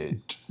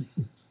 68.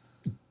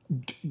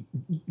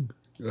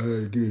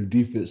 Give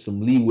defense some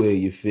leeway,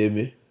 you feel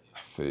me? I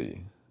feel you.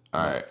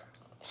 All right,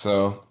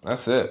 so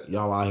that's it.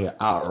 Y'all out here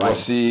outright. We'll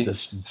see.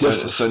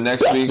 So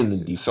next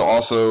week. So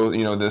also,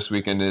 this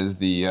weekend is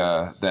the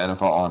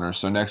NFL honors.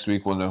 So next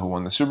week we'll know who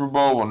won the Super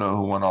Bowl. We'll know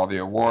who won all the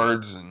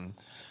awards, and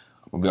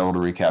we'll be able to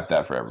recap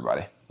that for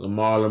everybody.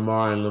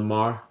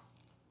 Lamar.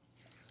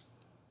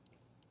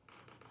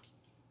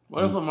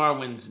 What if Lamar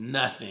wins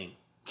nothing?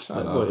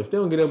 Shut Boy, up. if they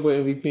don't get up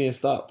with MVP and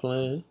stop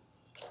playing,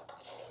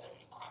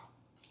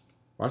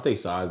 why they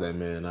size that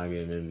man and not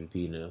get him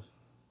MVP now?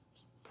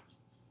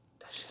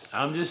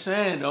 I'm just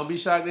saying, don't be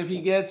shocked if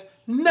he gets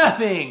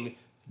nothing.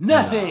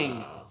 Nothing.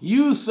 Nah.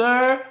 You,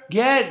 sir,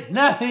 get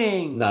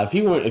nothing. Nah, if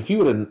he were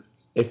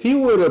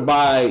to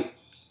buy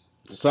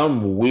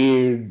some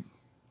weird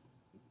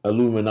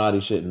Illuminati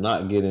shit and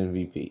not get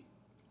MVP,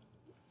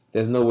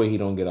 there's no way he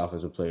don't get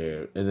Offensive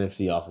Player,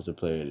 NFC Offensive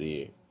Player of the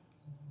Year.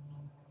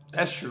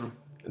 That's true.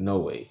 No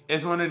way.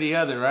 It's one or the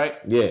other, right?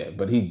 Yeah,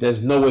 but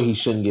there's no way he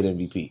shouldn't get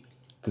MVP.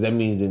 Because that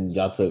means then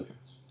y'all took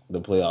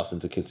the playoffs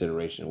into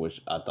consideration,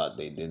 which I thought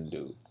they didn't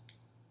do.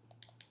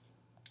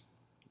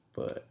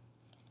 But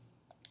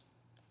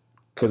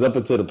because up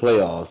until the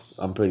playoffs,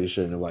 I'm pretty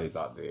sure nobody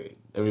thought it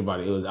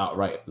was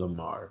outright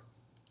Lamar.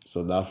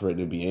 So now for it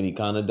to be any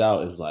kind of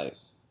doubt is like,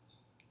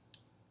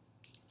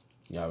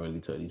 y'all really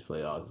took these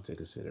playoffs into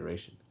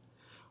consideration.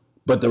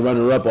 But the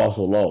runner-up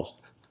also lost.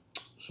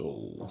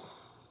 So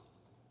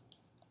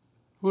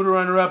who the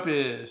runner-up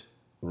is?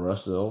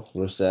 Russell.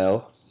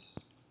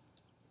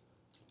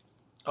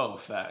 Oh,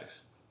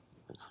 facts.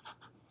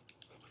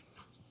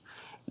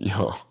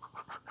 Yo.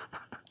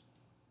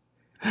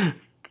 I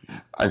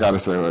gotta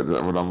say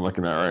what I'm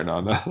looking at right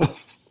now.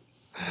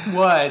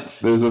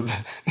 What?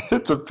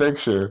 It's a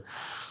picture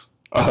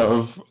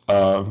of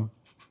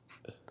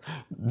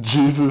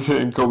Jesus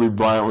hitting Kobe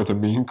Bryant with a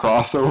mean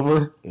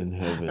crossover in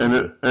heaven.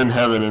 And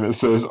it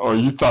says, "Oh,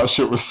 you thought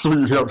shit was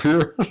sweet up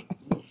here."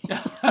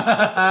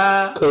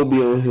 Kobe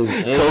on his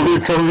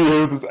ankles. Kobe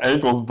with his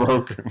ankles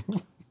broken.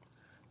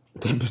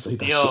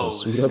 Yo,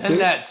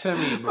 send that to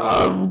me, bro.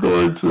 I'm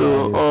going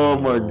to. Oh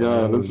my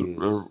god, that's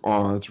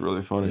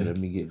really funny. Yeah, let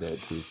me get that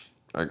too.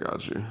 I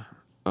got you.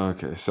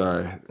 Okay,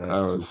 sorry, that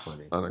was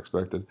funny.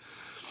 Unexpected.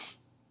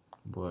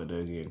 Boy,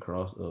 they're getting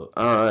crossed up.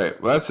 All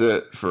right, well, that's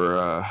it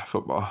for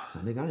football. I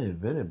think I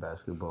invented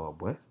basketball,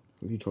 boy.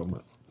 What are you talking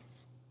about?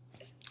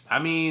 I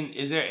mean,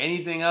 is there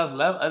anything else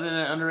left other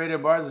than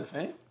underrated bars of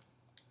fame?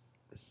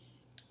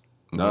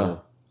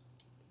 No.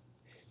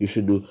 You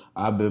should do.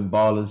 I've been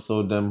balling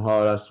so damn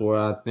hard. I swear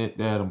I think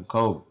that I'm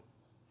cold.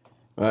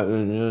 I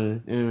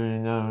mean,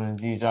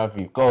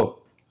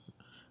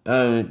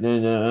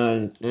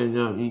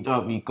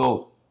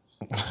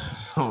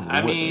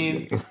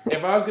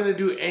 if I was gonna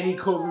do any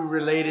Kobe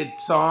related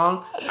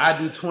song, I'd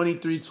do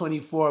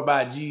 23-24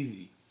 by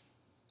Jeezy.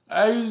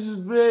 I used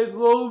to play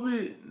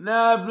Kobe,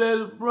 now I play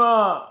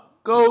LeBron.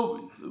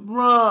 Kobe,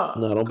 LeBron.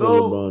 No, don't put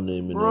LeBron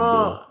name in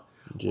there.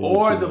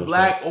 Or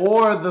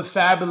the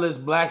fabulous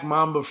Black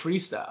Mamba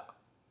freestyle.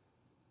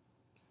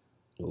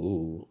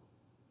 Ooh.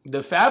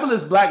 The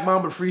fabulous Black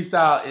Mamba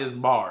freestyle is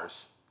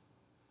bars.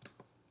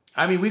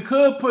 I mean, we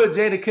could put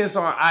Jadakiss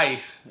on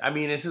ice. I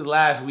mean, it's his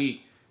last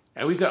week,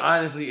 and we could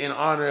honestly, in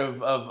honor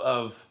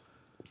of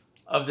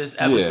this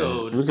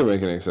episode, we could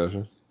make an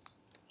exception.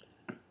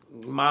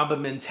 Mamba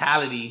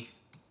mentality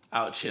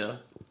out here.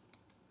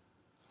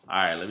 All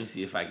right, let me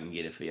see if I can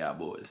get it for y'all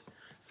boys.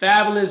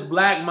 Fabulous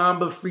Black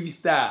Mamba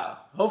freestyle.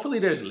 Hopefully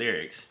there's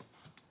lyrics.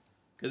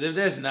 Because if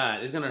there's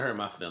not, it's going to hurt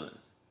my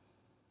feelings.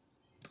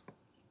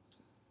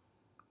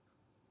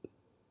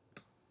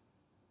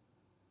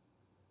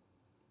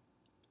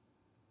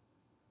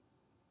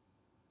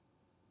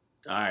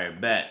 All right,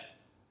 bet.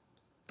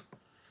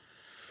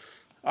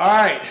 All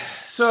right,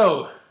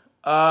 so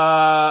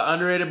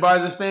Underrated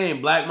Bars of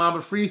Fame. Black Mamba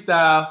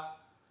Freestyle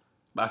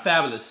by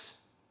Fabulous.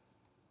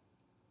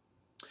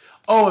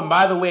 Oh, and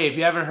by the way, if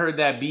you haven't heard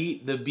that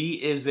beat, the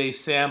beat is a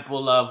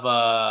sample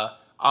of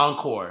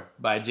Encore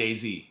by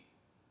Jay-Z.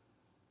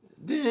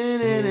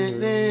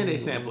 They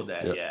sampled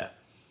that, yeah.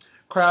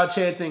 Crowd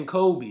chanting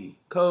Kobe,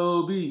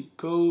 Kobe,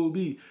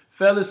 Kobe.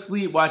 Fell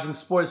asleep watching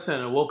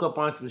SportsCenter, woke up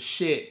on some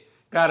shit.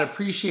 Gotta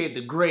appreciate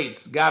the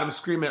greats. Got them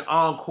screaming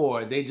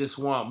encore, they just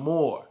want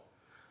more.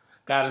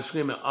 Got them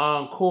screaming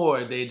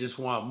encore, they just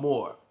want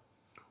more.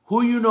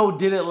 Who you know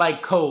did it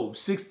like Kobe,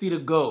 60 to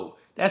go.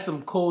 That's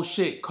some cold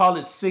shit, call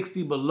it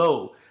 60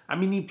 below. I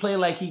mean, he play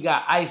like he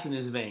got ice in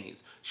his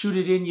veins. Shoot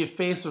it in your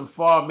face from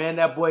far, man,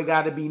 that boy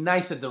gotta be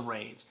nice at the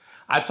range.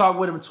 I talked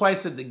with him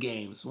twice at the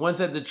games,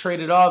 once at the Trade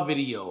It All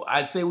video.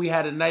 I'd say we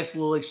had a nice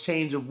little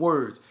exchange of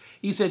words.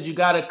 He said, you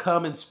gotta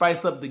come and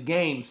spice up the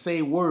game,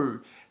 say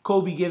word.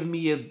 Kobe giving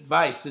me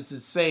advice, it's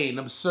insane,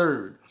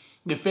 absurd.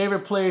 Your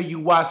favorite player you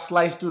watch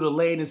slice through the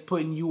lane is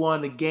putting you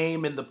on the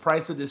game and the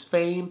price of this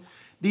fame.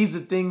 These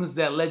are things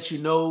that let you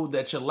know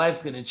that your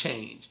life's gonna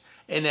change.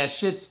 And that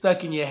shit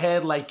stuck in your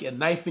head like a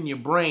knife in your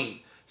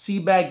brain. See,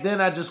 back then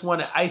I just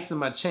wanted ice in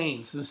my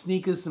chain, some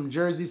sneakers, some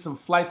jerseys, some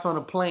flights on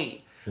a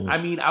plane. I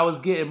mean, I was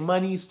getting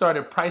money,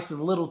 started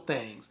pricing little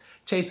things.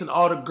 Chasing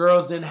all the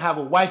girls, didn't have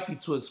a wifey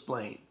to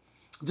explain.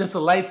 Just a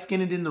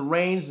light-skinned in the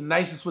range, the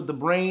nicest with the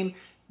brain.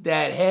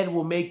 That head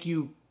will make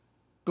you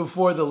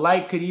before the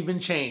light could even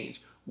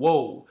change.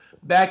 Whoa.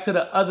 Back to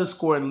the other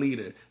scoring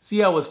leader.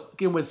 See, I was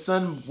fucking with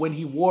son when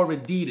he wore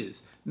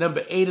Adidas.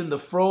 Number 8 in the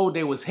fro,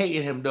 they was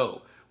hating him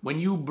though. When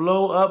you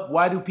blow up,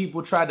 why do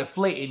people try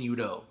deflating you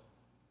though?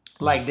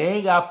 Like, they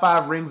ain't got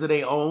 5 rings of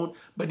their own,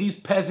 but these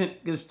peasants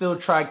can still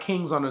try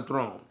kings on the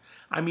throne.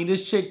 I mean,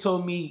 this chick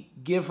told me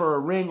give her a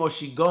ring or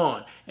she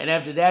gone. And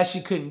after that,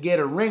 she couldn't get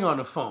a ring on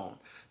the phone.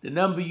 The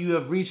number you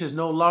have reached is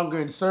no longer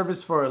in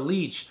service for a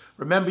leech.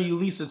 Remember you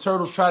Lisa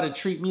Turtles try to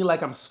treat me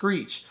like I'm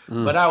Screech.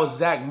 But I was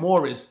Zach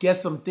Morris.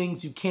 Guess some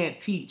things you can't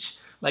teach.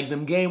 Like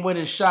them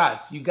game-winning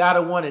shots, you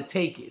gotta want to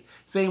take it.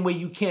 Same way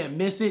you can't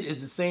miss it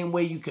is the same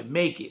way you can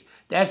make it.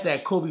 That's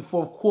that Kobe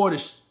fourth quarter.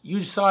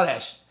 You saw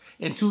that shit.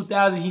 In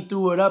 2000, he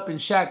threw it up and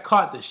Shaq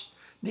caught the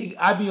Nigga,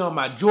 I be on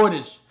my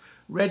Jordans.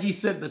 Reggie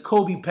sent the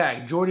Kobe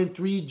pack. Jordan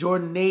 3,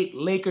 Jordan 8,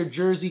 Laker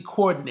jersey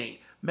coordinate.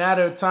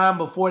 Matter of time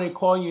before they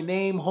call your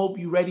name. Hope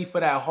you ready for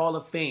that Hall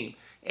of Fame.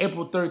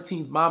 April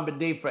 13th, Mamba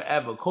Day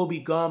forever. Kobe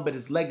gone, but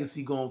his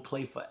legacy gonna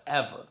play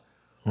forever.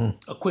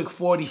 A quick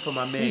 40 for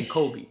my man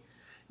Kobe.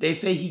 They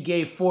say he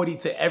gave 40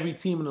 to every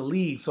team in the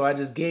league, so I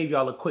just gave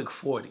y'all a quick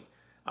 40.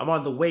 I'm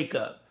on the wake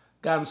up.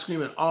 Got him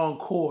screaming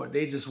encore,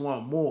 they just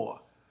want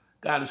more.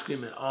 Got him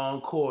screaming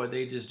encore,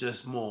 they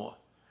just more.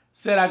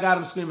 Said I got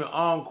him screaming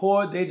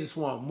encore, they just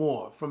want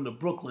more. From the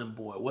Brooklyn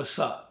boy, what's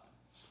up?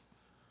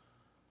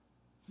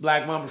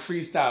 Black Mamba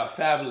Freestyle,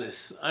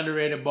 Fabulous,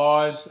 underrated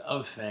bars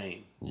of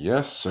fame.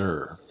 Yes,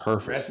 sir.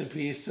 Perfect. Rest in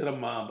peace to the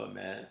Mamba,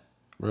 man.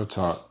 Real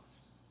talk.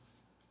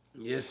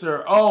 Yes,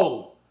 sir.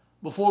 Oh,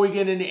 before we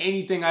get into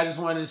anything, I just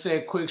wanted to say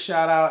a quick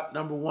shout out,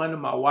 number one, to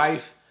my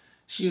wife.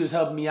 She was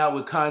helping me out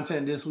with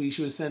content this week.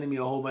 She was sending me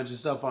a whole bunch of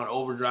stuff on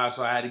Overdrive,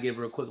 so I had to give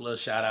her a quick little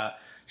shout out.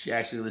 She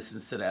actually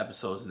listens to the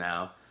episodes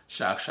now.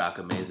 Shock,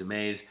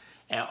 amaze.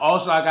 And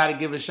also, I got to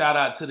give a shout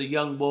out to the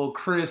young boy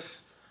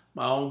Chris,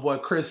 my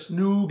homeboy Chris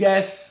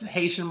Nugas,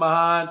 Haitian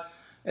Mahan,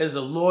 is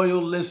a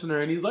loyal listener.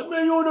 And he's like,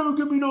 man, you don't ever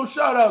give me no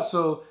shout out.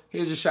 So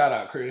here's your shout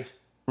out, Chris.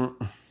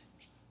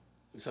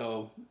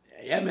 So,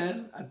 yeah,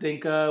 man. I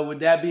think with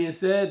that being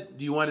said,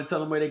 do you want to tell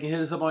them where they can hit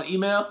us up on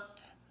email?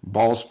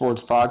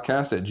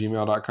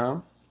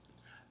 Ballsportspodcast@gmail.com.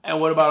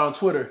 And what about on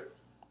Twitter?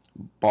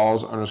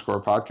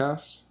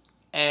 Balls_podcast.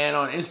 And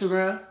on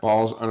Instagram?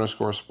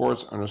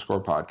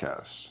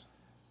 Balls_sports_podcast.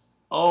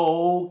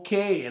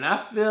 Okay, and I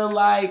feel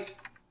like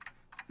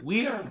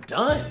we are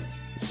done.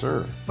 Yes,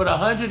 sir. For the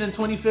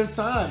 125th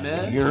time,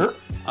 man.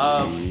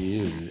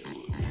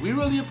 We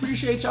really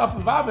appreciate y'all for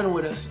vibing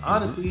with us.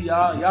 Honestly,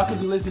 y'all could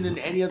be listening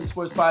to any other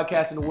sports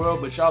podcast in the world,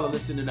 but y'all are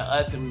listening to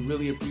us, and we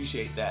really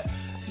appreciate that.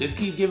 Just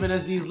keep giving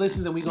us these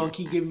listens, and we're going to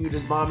keep giving you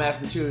this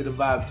bomb-ass material to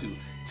vibe to.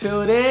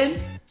 Till then,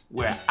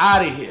 we're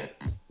out of here.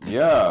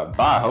 Yeah,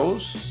 bye,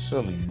 hoes.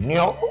 Silly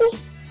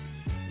nipples.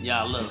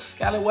 Y'all little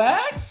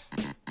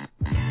scallywags.